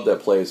a club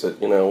that plays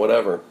it, you know,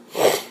 whatever.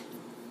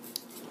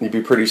 You'd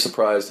be pretty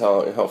surprised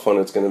how fun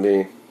it's going to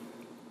be.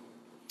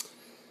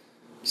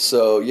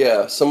 So,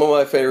 yeah, some of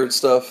my favorite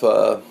stuff,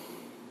 I'm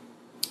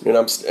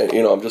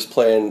just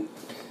playing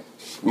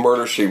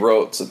Murder, She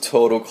Wrote. It's a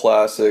total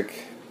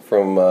classic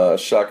from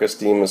Shaka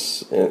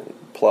Demus and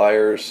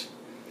Pliers.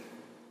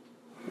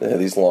 They have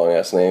these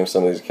long-ass names,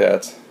 some of these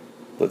cats.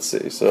 Let's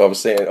see. So I was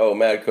saying,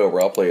 Mad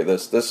Cobra, I'll play you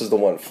this. This is the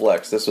one,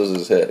 Flex. This was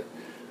his hit.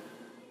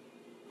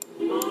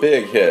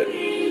 Big hit.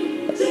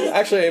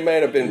 Actually, it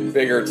might have been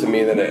bigger to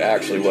me than it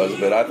actually was,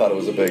 but I thought it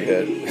was a big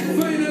hit.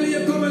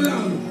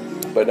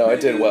 But no, it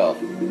did well.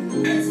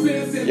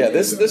 Yeah,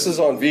 this is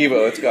on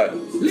Vivo. It's got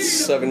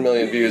 7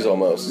 million views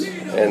almost,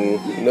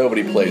 and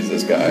nobody plays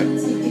this guy.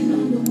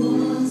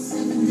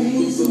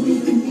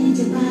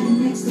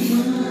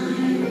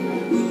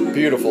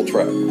 Beautiful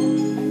track.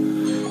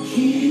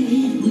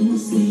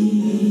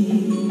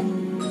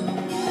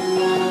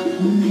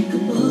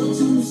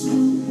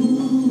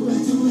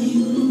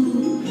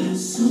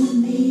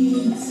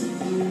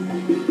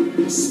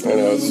 I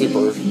know, it's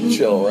super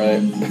chill,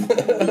 right?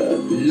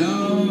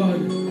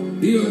 Lord,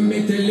 you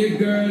make the little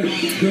girl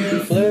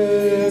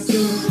flex.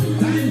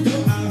 Time to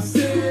have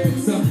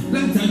sex.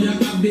 Last time you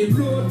have the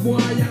road boy,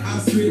 you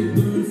ask with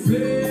girl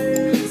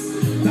flex.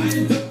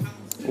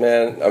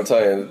 Man, I'm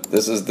telling you,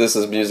 this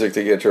is music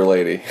to get your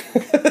lady.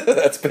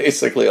 That's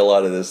basically a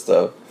lot of this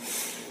stuff.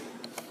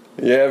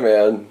 Yeah,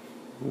 man,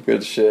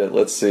 good shit.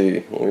 Let's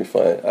see, let me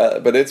find.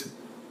 But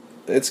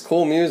it's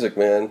cool music,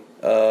 man.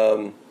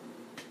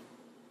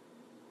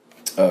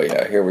 Oh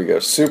yeah, here we go.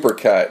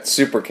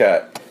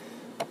 Supercat.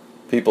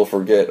 People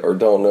forget or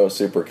don't know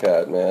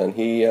Supercat, man.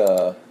 He,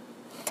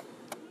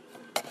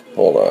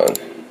 hold on.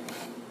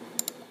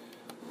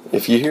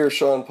 If you hear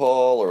Sean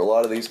Paul or a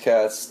lot of these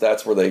cats,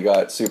 that's where they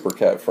got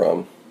Supercat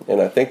from. And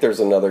I think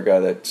there's another guy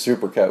that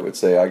Supercat would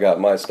say I got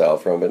my style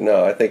from, but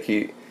no, I think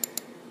he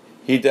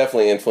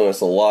definitely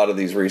influenced a lot of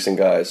these recent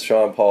guys.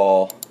 Sean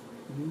Paul,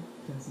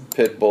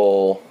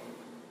 Pitbull.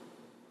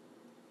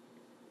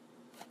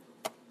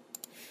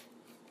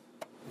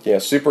 Yeah,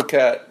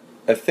 Supercat,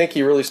 I think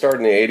he really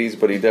started in the 80s,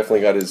 but he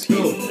definitely got his heat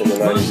in the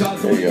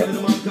 90s. There you go.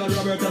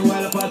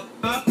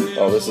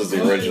 Oh, this is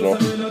the original.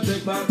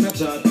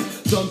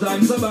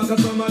 Sometimes some of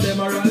them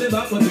are rally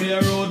back, but we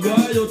are road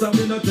boy, you have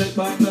to not take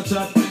back the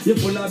chat. You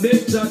full of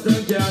big chat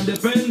and can't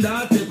defend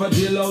that. If a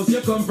jailhouse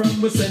you come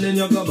from, we're sending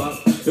you go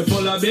back. You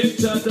full of big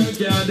chat and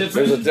can't defend.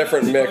 There's a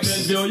different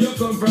mix,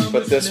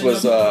 but this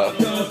was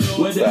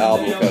the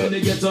album cut.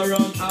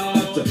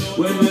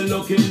 When we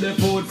look in the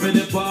food for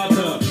the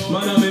potter,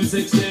 man of him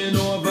 16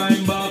 over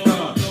in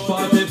Baka,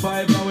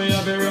 45 and we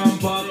have a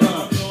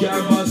rampacker,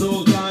 car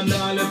bazooka and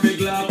all the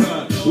big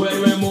locker.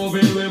 When we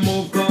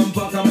move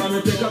compact, man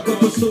we take a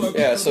couple stores.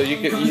 Yeah, so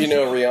you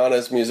know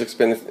Rihanna's music's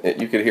been,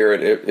 you could hear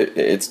it.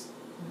 It's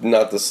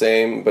not the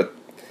same, but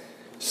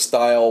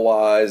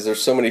style-wise,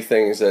 there's so many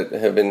things that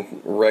have been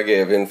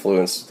reggae of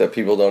influence that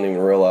people don't even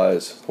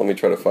realize. Let me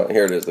try to find.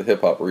 Here it is, the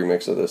hip-hop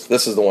remix of this.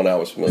 This is the one I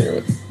was familiar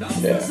with.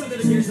 Yeah.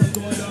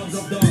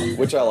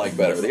 Which I like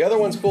better. The other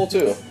one's cool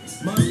too.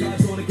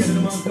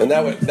 And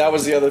that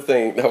was the other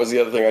thing. That was the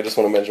other thing I just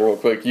want to mention real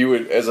quick. You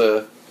would, as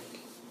a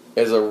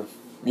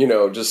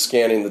just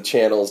scanning the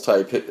channels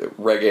type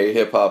reggae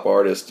hip-hop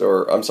artist,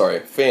 or I'm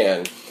sorry,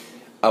 fan,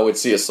 I would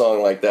see a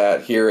song like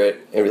that, hear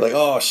it, and be like,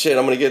 oh shit,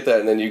 I'm gonna get that.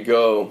 And then you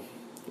go,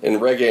 in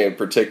reggae in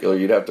particular,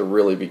 you'd have to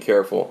really be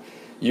careful.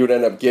 You would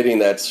end up getting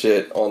that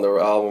shit on the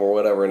album or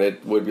whatever, and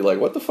it would be like,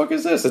 what the fuck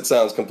is this? It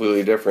sounds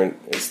completely different.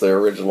 It's the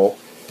original.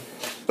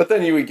 But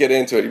then you would get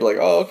into it, you'd be like,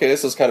 oh, okay,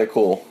 this is kind of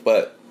cool.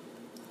 But,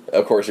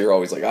 of course, you're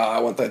always like, I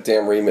want that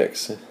damn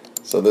remix.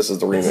 So this is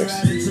the remix.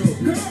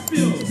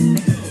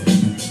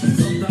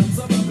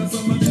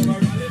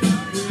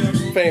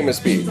 Famous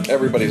beat.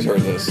 Everybody's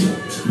heard this.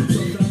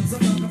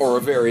 Or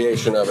a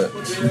variation of it.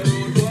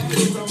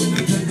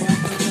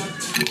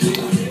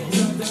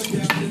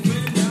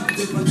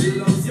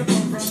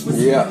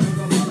 Yeah.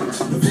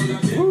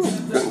 Woo,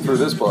 getting through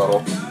this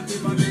bottle.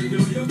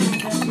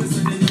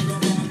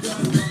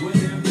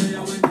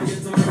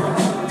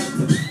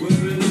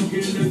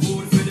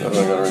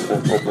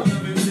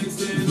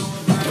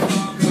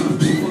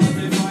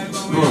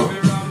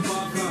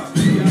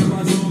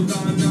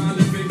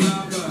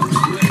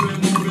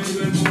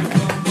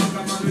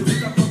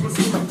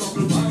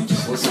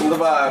 Just listen to the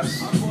vibes.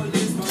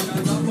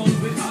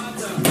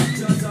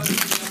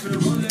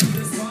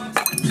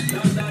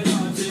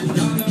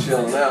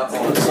 Chilling out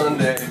on a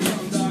Sunday.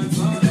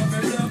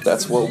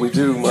 That's what we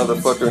do,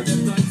 motherfucker.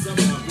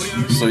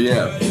 So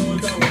yeah.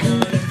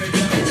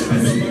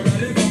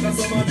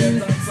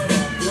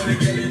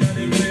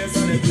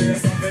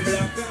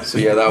 So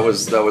yeah, that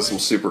was some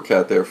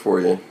Supercat there for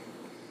you.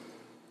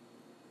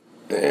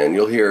 And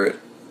you'll hear it.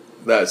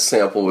 That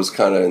sample was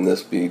kind of in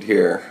this beat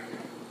here,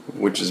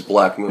 which is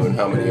Black Moon.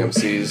 How many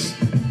MCs?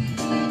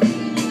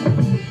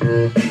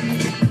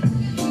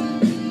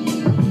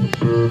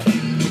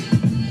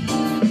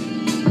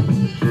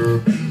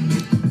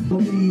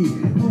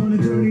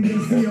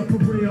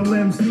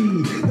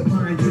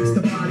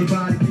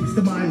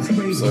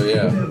 So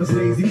yeah.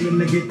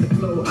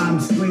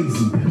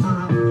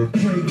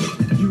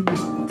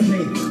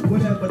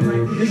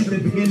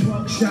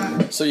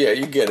 So yeah,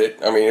 you get it.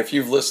 I mean, if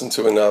you've listened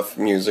to enough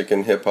music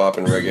and hip hop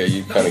and reggae,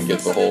 you kind of get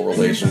the whole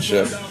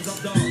relationship.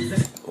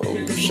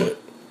 Oh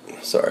shit.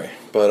 Sorry.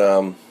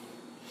 But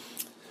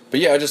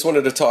yeah, I just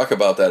wanted to talk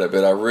about that a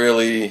bit. I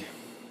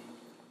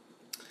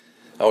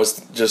was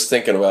just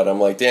thinking about it. I'm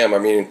like, damn, I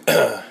mean,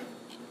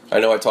 I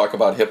know I talk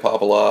about hip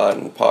hop a lot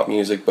and pop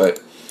music,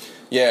 but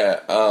yeah,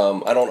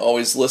 I don't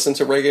always listen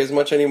to reggae as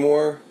much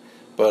anymore.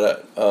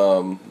 But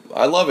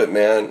I love it,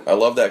 man. I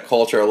love that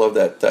culture. I love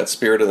that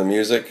spirit of the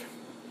music.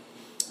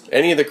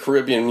 Any of the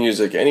Caribbean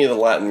music, any of the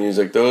Latin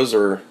music, those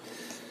are,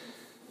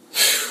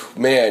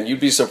 man,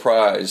 you'd be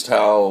surprised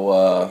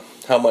how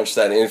much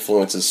that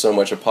influences so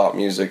much of pop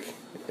music.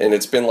 And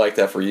it's been like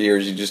that for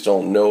years. You just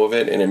don't know of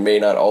it, and it may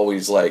not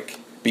always like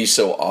be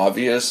so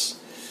obvious.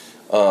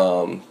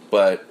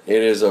 But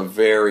it is a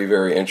very,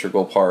 very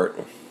integral part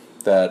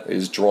that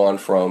is drawn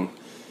from,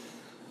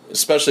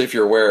 especially if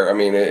you're aware. I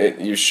mean,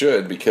 you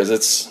should, because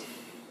it's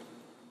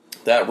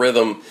that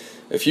rhythm.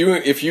 If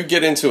you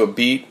get into a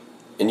beat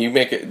and you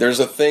make it, there's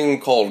a thing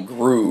called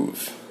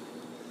groove.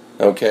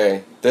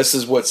 Okay, this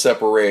is what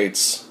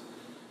separates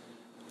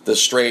the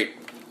straight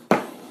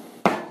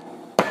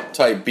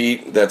type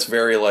beat that's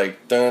very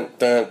like dun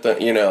dun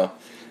dun, you know,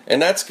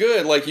 and that's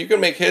good. Like, you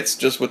can make hits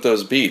just with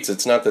those beats.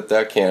 It's not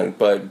that can't,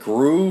 but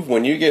groove,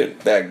 when you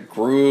get that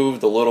groove,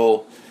 the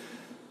little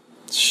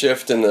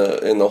shift in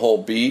the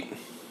whole beat,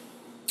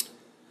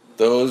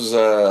 those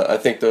I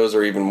think those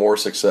are even more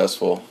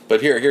successful.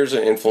 But here's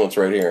an influence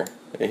right here,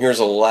 and here's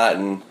a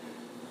Latin.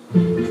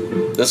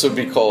 This would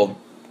be called,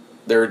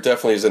 there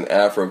definitely is an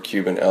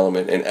Afro-Cuban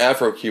element, and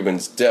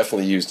Afro-Cuban's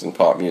definitely used in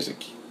pop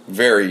music,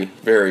 very,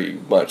 very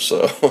much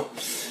so.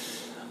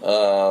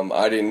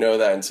 I didn't know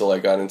that until I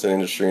got into the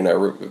industry and I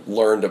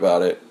learned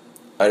about it.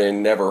 I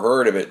never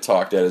heard of it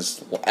talked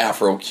as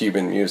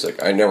Afro-Cuban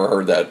music. I never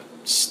heard that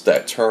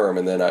term,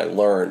 and then I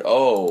learned,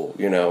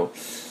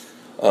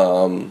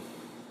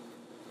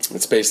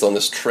 it's based on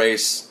this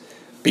trace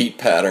beat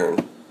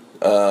pattern,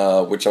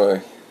 which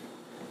let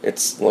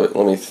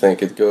me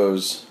think. It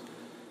goes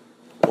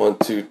 1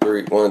 2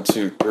 3 1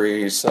 2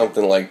 3,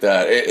 something like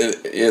that.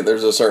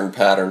 There's a certain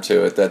pattern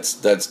to it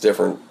that's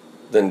different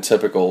than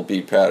typical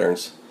beat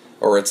patterns,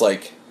 or it's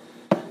like.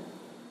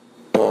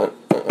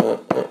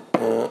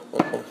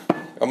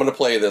 I'm gonna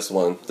play this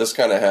one. This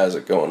kind of has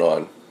it going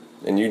on,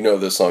 and you know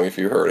this song if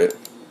you heard it.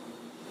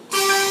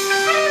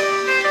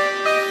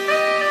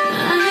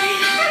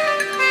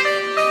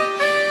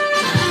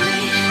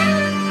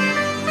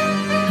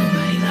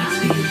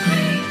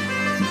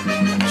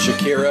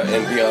 Shakira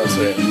and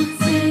Beyonce.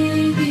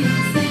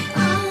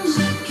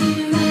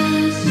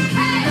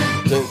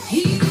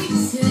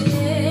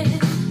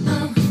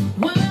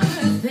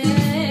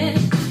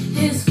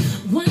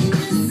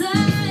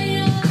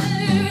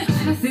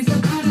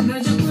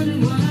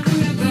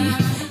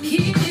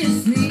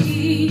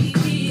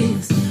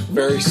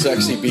 Very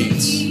sexy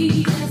beats.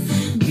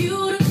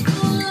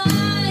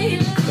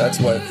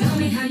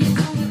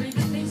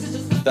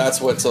 That's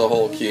what's the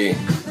whole key.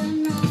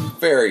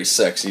 Very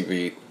sexy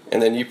beat.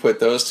 And then you put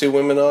those two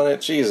women on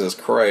it, Jesus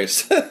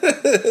Christ.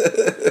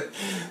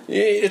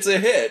 It's a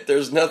hit.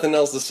 There's nothing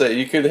else to say.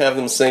 You could have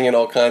them singing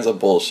all kinds of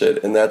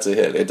bullshit, and that's a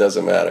hit. It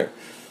doesn't matter.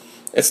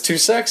 It's too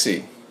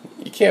sexy.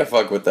 You can't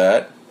fuck with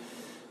that.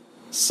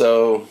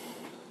 So,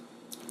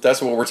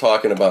 that's what we're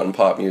talking about in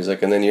pop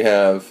music. And then you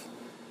have,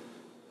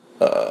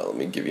 let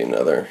me give you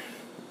another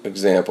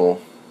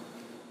example.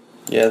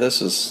 Yeah,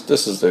 this is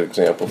the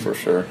example for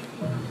sure.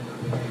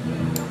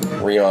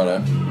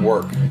 Rihanna,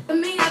 Work.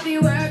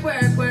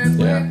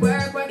 Yeah.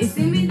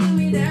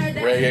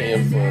 Reggae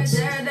influence.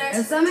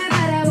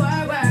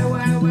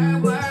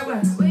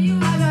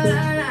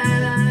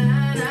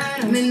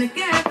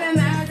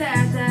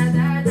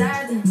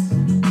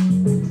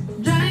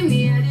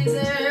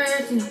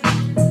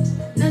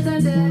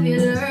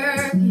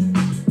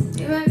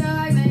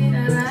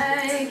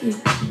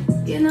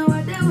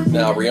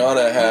 Now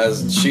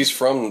Rihanna she's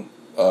from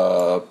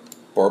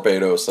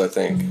Barbados, I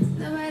think.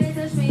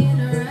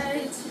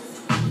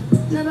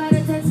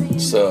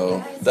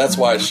 So that's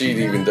why she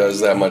even does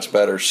that much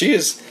better. She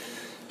is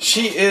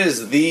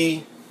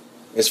the,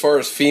 as far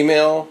as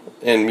female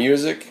in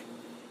music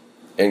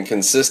and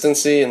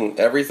consistency and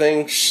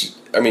everything.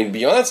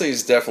 Beyonce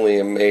is definitely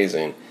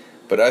amazing,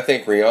 but I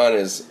think Rihanna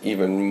is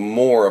even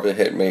more of a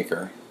hit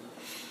maker.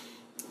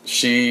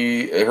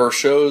 Her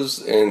shows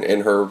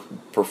and her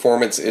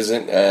performance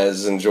isn't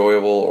as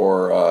enjoyable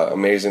or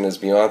amazing as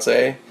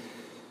Beyonce,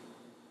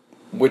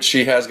 which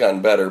she has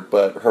gotten better,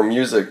 but her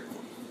music,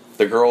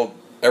 the girl,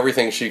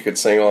 everything she could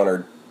sing on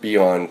or be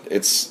on,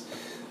 it's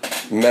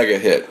mega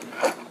hit.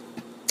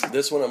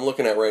 This one I'm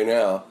looking at right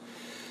now,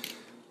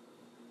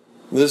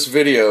 this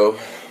video,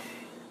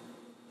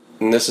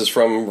 and this is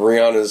from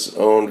Rihanna's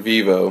own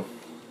Vivo.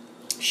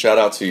 Shout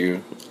out to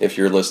you if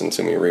you're listening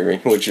to me,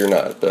 Riri, which you're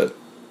not, but,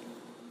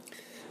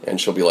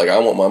 and she'll be like, I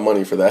want my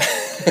money for that.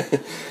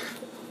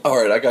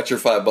 Alright, I got your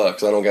 $5. I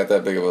don't got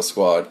that big of a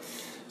squad.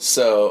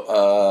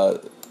 So,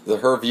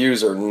 her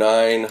views are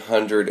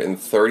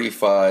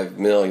 935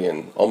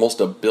 million,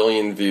 almost 1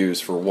 billion views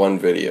for one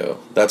video.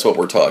 That's what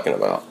we're talking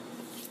about.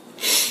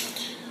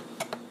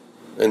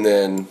 And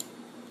then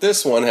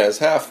this one has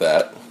half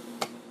that.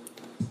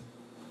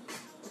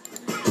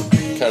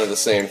 Kind of the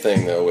same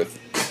thing though with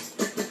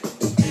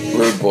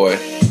Rude Boy.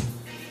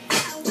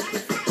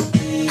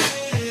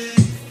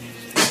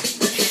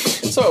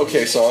 It's an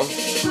okay song.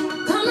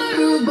 Come on,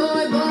 rude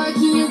boy, boy,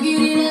 can you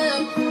get it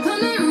up? Come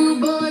on,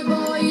 rude boy,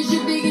 boy, is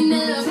you big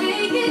enough?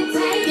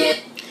 Take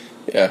it.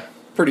 Yeah,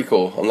 pretty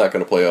cool. I'm not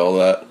going to play all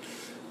that.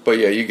 But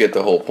yeah, you get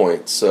the whole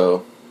point.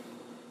 So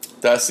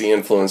that's the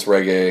influence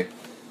reggae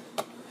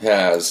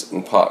has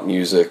in pop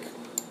music.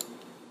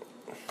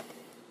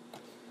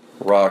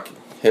 Rock,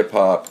 hip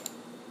hop.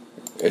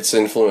 It's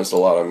influenced a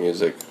lot of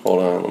music. Hold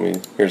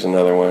on, here's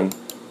another one.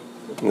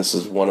 And this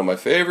is one of my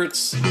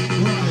favorites.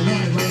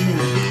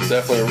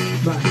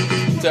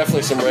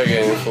 Definitely some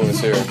reggae influence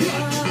here.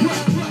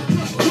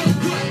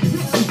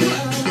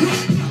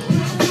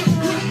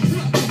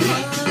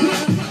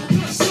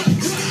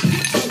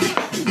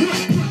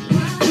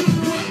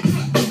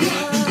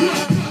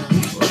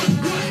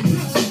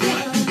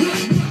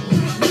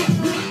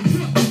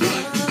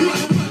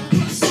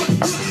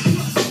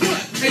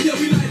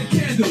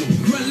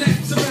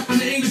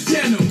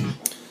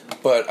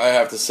 But I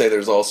have to say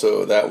there's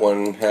also, that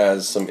one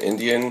has some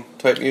Indian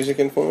type music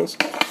influence.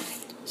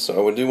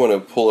 So I do want to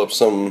pull up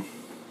some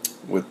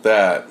with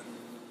that.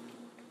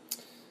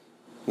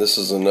 This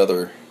is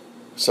another.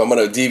 So I'm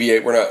going to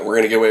deviate. We're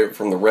going to get away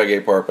from the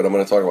reggae part, but I'm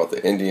going to talk about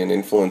the Indian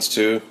influence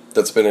too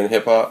that's been in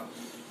hip hop.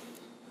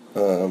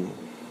 Hold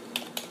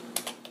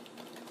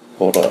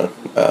on.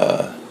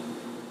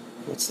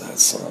 What's that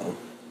song?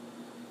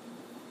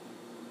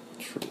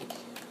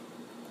 Truth.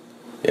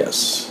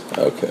 Yes.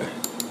 Okay.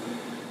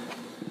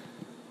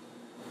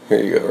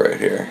 Here you go, right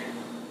here.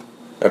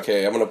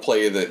 Okay, I'm going to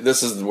play you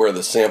this is where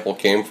the sample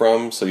came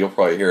from, so you'll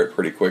probably hear it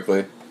pretty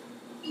quickly.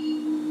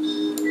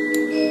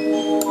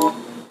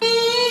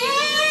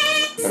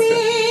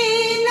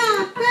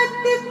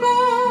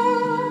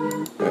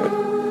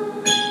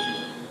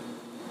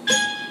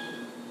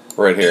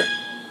 Right here.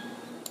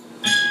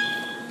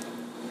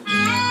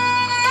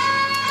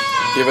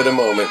 Give it a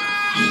moment.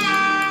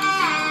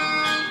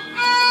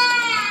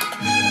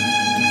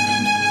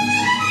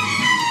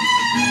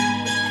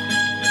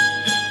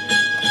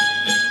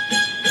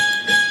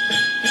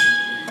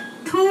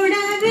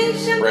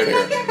 Right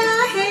here.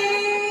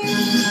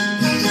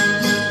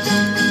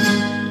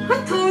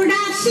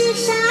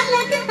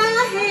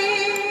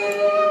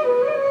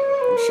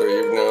 I'm sure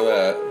you know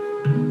that.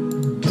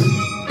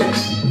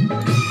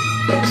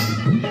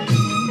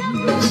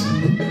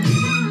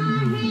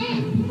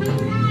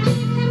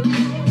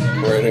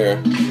 Right here.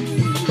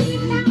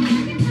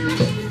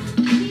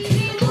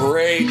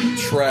 Great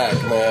track,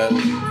 man.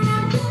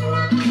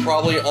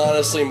 Probably,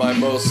 honestly, my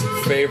most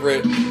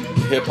favorite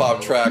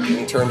hip-hop track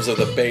in terms of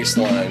the bass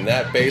line.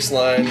 That bass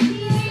line,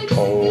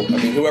 oh, I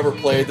mean, whoever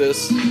played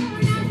this,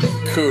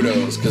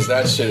 kudos, because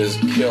that shit is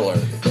killer.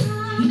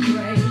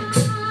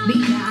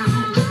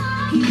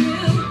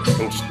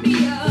 And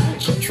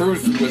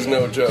Truth was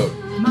no joke.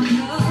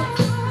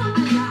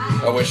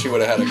 I wish he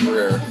would have had a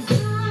career.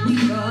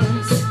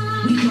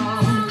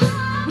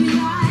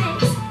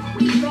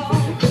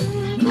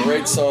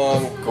 Great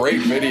song,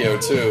 great video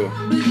too.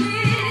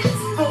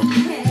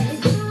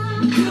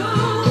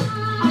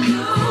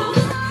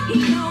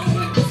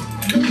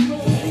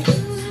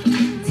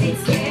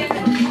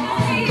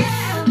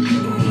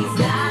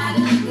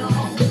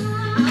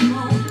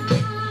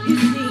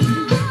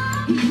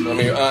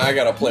 I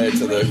gotta play it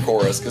to the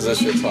chorus because this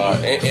shit's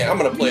hot. And I'm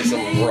gonna play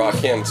some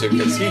Rakim too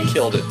because he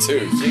killed it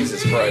too.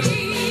 Jesus Christ.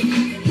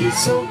 He's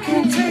so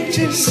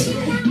contagious.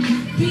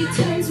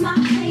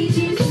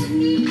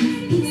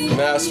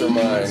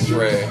 Mastermind,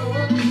 Dre.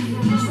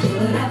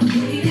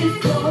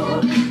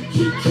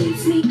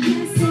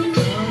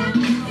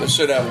 This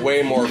should have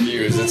way more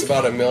views. It's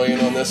about 1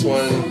 million on this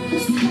one.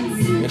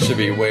 It should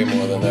be way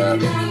more than that.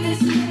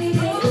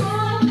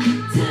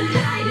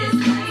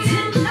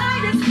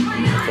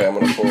 Okay, I'm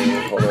gonna pull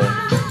it. Hold on.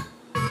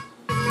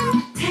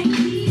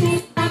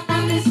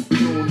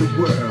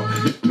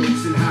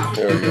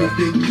 There we go.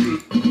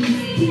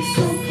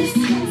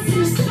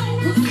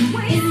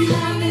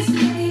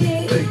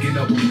 Thinking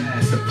of a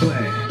master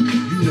plan.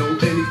 You know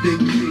anything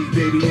you need,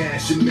 baby,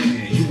 ask your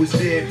man. You was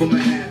there for my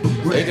half a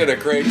grand. They did a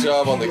great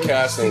job on the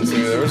casting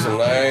too. There were some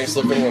nice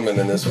looking women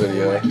in this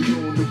video.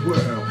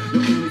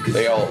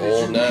 They all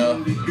old now.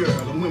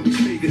 I'm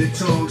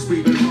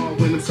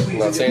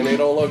not saying they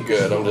don't look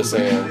good, I'm just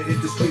saying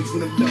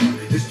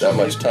that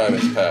much time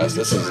has passed.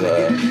 This is,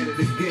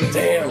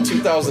 damn,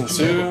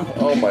 2002?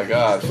 Oh my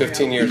god,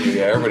 15 years ago,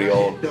 yeah, everybody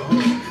old.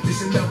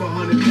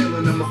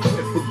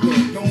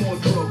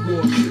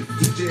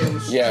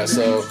 Yeah,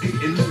 so,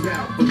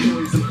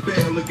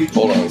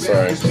 hold on,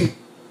 sorry.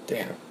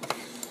 Damn.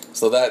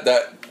 So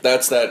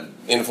that's that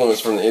influence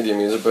from the Indian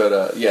music,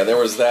 but yeah, there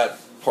was that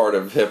part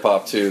of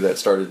hip-hop too that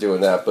started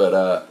doing that,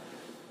 but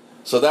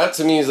so that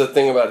to me is the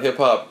thing about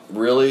hip-hop,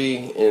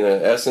 really, in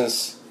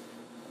essence,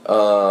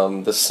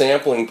 the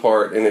sampling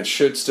part, and it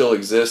should still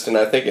exist, and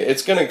I think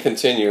it's going to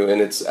continue,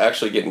 and it's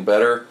actually getting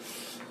better.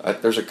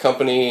 There's a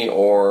company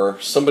or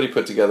somebody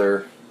put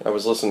together, I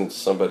was listening to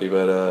somebody,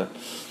 but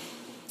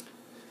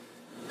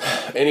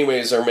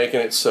anyways, they're making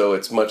it so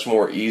it's much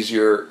more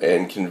easier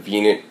and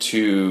convenient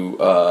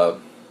to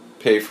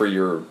pay for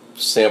your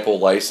sample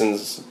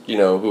license, you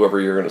know, whoever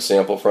you're going to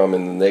sample from,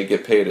 and then they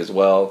get paid as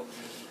well.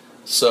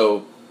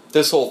 So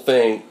this whole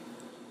thing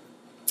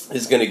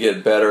is going to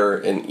get better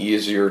and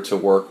easier to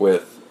work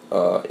with,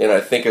 and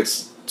I think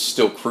it's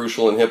still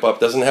crucial in hip-hop.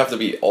 It doesn't have to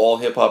be all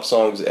hip-hop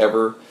songs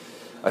ever.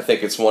 I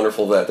think it's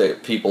wonderful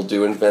that people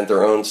do invent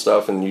their own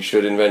stuff, and you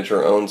should invent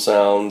your own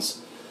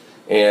sounds.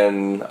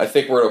 And I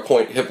think we're at a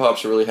point, hip-hop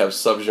should really have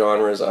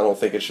subgenres. I don't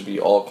think it should be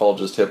all called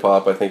just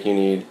hip-hop. I think you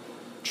need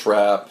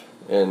trap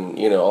and,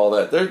 you know, all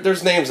that.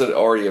 There's names that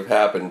already have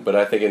happened, but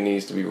I think it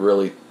needs to be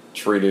really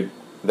treated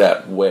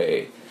that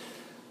way.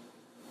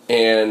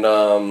 And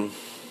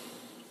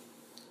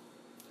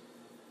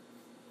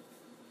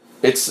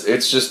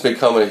it's just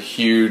become a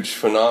huge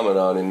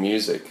phenomenon in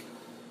music.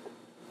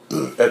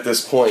 At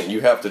this point,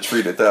 you have to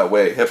treat it that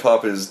way.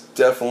 Hip-hop is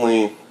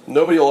definitely,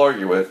 nobody will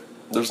argue it.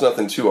 There's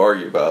nothing to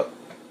argue about.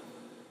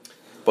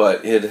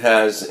 But it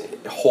has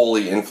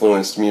wholly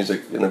influenced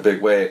music in a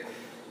big way.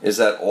 Is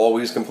that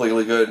always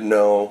completely good?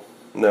 No.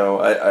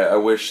 I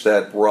wish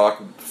that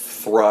rock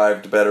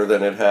thrived better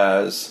than it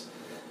has.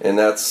 And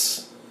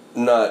that's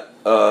not,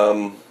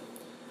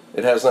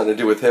 it has nothing to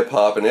do with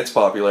hip-hop and its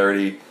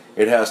popularity.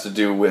 It has to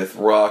do with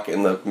rock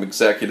and the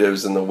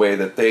executives and the way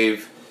that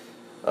they've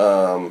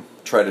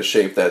tried to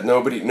shape that.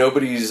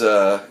 Nobody's,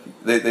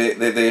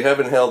 they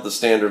haven't held the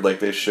standard like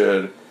they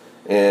should.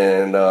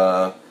 And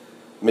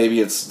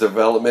maybe it's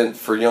development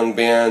for young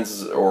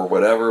bands or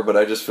whatever, but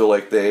I just feel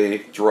like they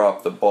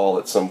dropped the ball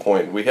at some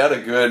point. We had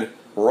a good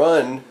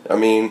run. I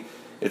mean,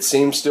 it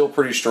seems still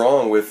pretty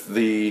strong with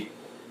the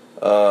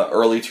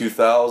early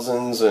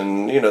 2000s,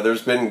 and, you know,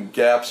 there's been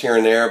gaps here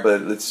and there,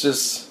 but it's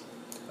just,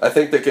 I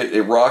think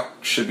that rock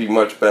should be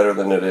much better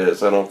than it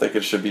is. I don't think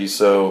it should be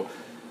so,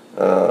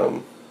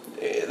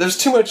 there's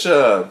too much,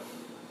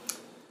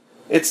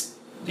 it's,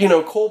 you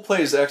know, Coldplay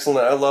is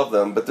excellent, I love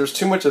them, but there's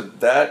too much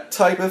of that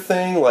type of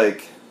thing,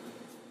 like,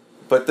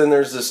 but then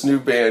there's this new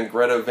band,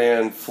 Greta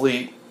Van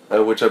Fleet,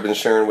 which I've been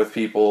sharing with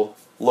people.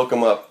 Look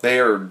them up. They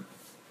are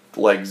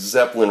like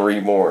Zeppelin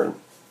reborn.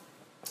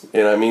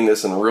 And I mean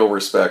this in real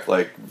respect,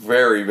 like,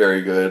 very,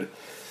 very good.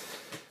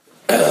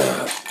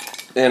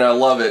 And I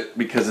love it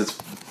because it's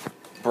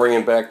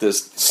bringing back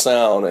this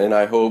sound, and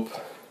I hope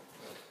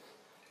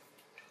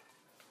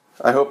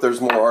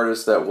there's more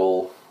artists that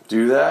will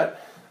do that.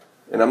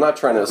 And I'm not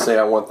trying to say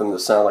I want them to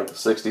sound like the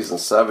 60s and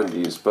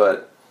 70s,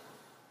 but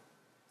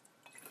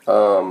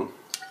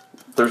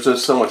there's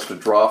just so much to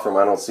draw from.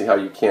 I don't see how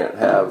you can't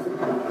have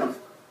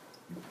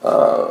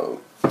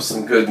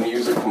some good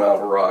music come out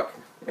of rock.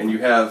 And you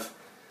have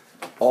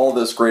all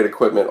this great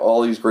equipment,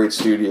 all these great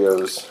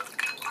studios.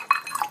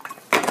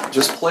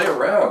 Just play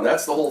around.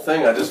 That's the whole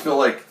thing. I just feel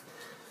like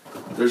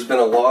there's been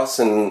a loss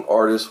in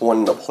artists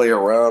wanting to play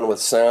around with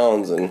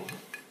sounds and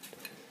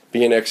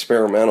being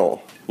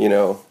experimental, you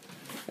know.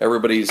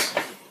 Everybody's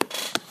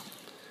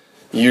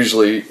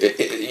usually,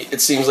 it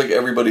seems like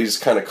everybody's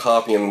kind of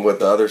copying what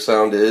the other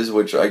sound is,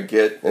 which I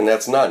get, and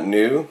that's not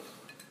new.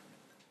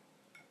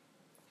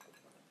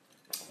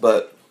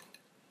 But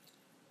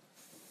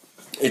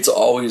it's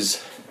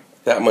always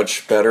that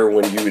much better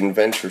when you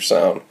invent your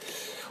sound,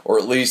 or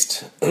at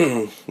least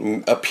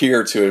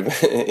appear to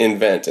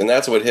invent, and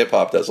that's what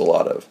hip-hop does a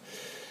lot of.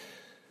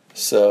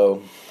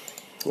 So,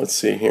 let's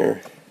see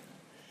here.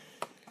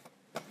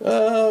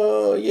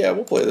 Yeah,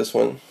 we'll play this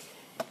one.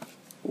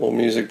 A little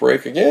music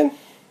break again.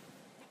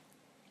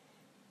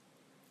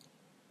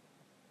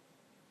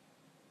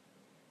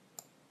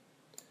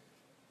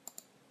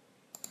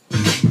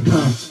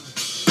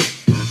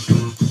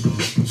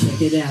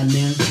 Check it out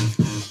now.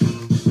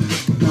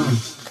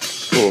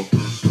 Cool.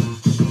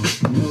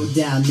 No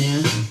doubt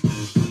now.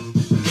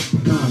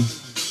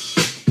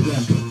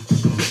 Yeah.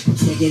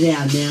 Check it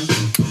out now.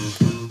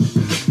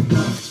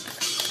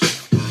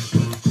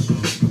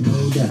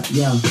 No doubt,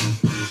 yo.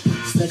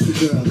 Special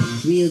girl,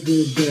 real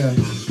good girl.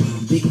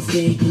 Biggest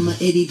thing in my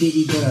itty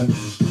bitty world.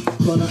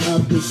 Call her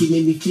up and she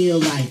made me feel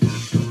like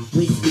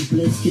wish the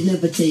bliss could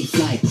never take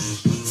flight.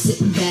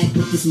 Sitting back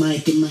with this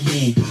mic in my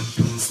hand.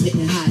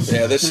 Spitting hot.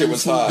 Yeah, this shit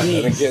was hot.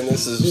 And again,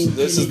 this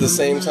is the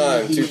same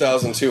time,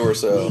 2002 or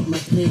so.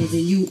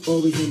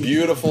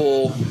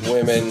 Beautiful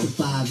women.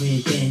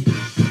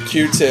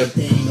 Q-Tip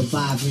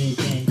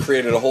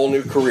created a whole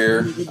new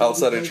career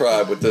outside of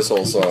Tribe with this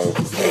whole song.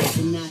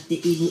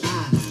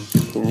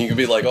 And you could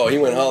be like, oh, he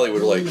went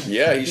Hollywood. Like,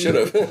 yeah, he should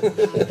have.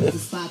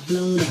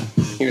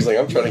 He was like,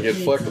 I'm trying to get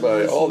fucked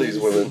by all these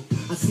women.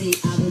 I say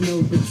I don't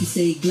know, but you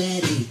say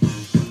gladly.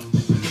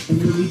 And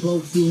when we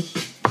both do,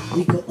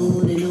 we go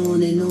on and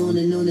on and on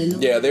and on and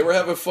on. Yeah, they were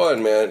having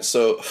fun, man.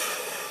 So,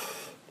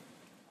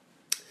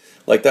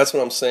 like, that's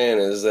what I'm saying,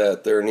 is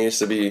that there needs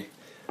to be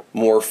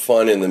more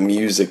fun in the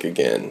music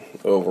again,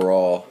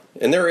 overall.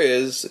 And there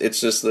is. It's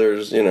just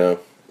there's, you know,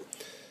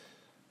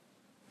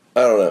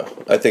 I don't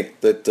know. I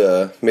think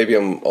that maybe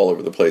I'm all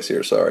over the place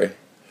here, sorry.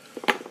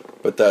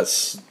 But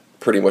that's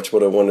pretty much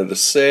what I wanted to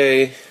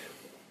say.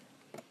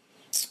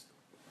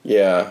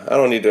 Yeah, I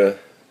don't need to...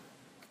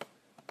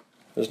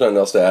 There's nothing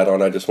else to add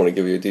on. I just want to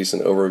give you a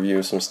decent overview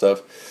of some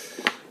stuff.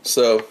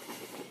 So,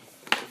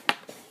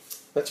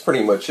 that's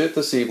pretty much it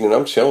this evening.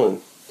 I'm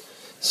chilling.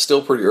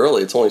 Still pretty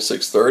early. It's only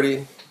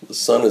 6:30. The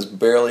sun is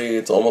barely...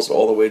 It's almost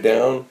all the way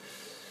down.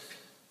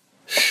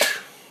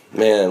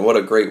 Man, what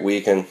a great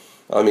weekend.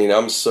 I mean,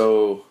 it's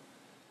so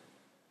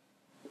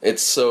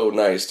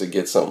nice to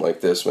get something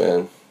like this,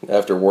 man.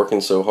 After working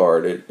so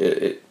hard,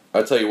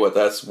 I tell you what,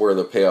 that's where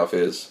the payoff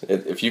is.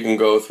 If you can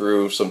go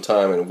through some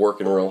time and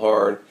working real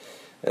hard,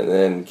 and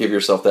then give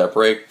yourself that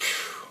break,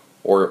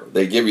 or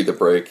they give you the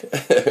break,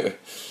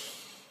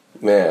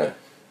 man,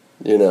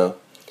 you know.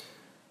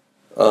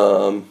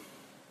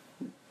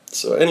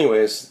 So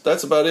anyways,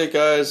 that's about it,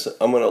 guys.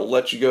 I'm going to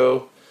let you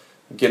go,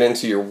 get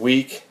into your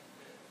week,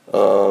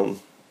 and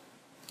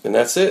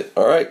that's it.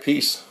 All right,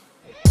 peace.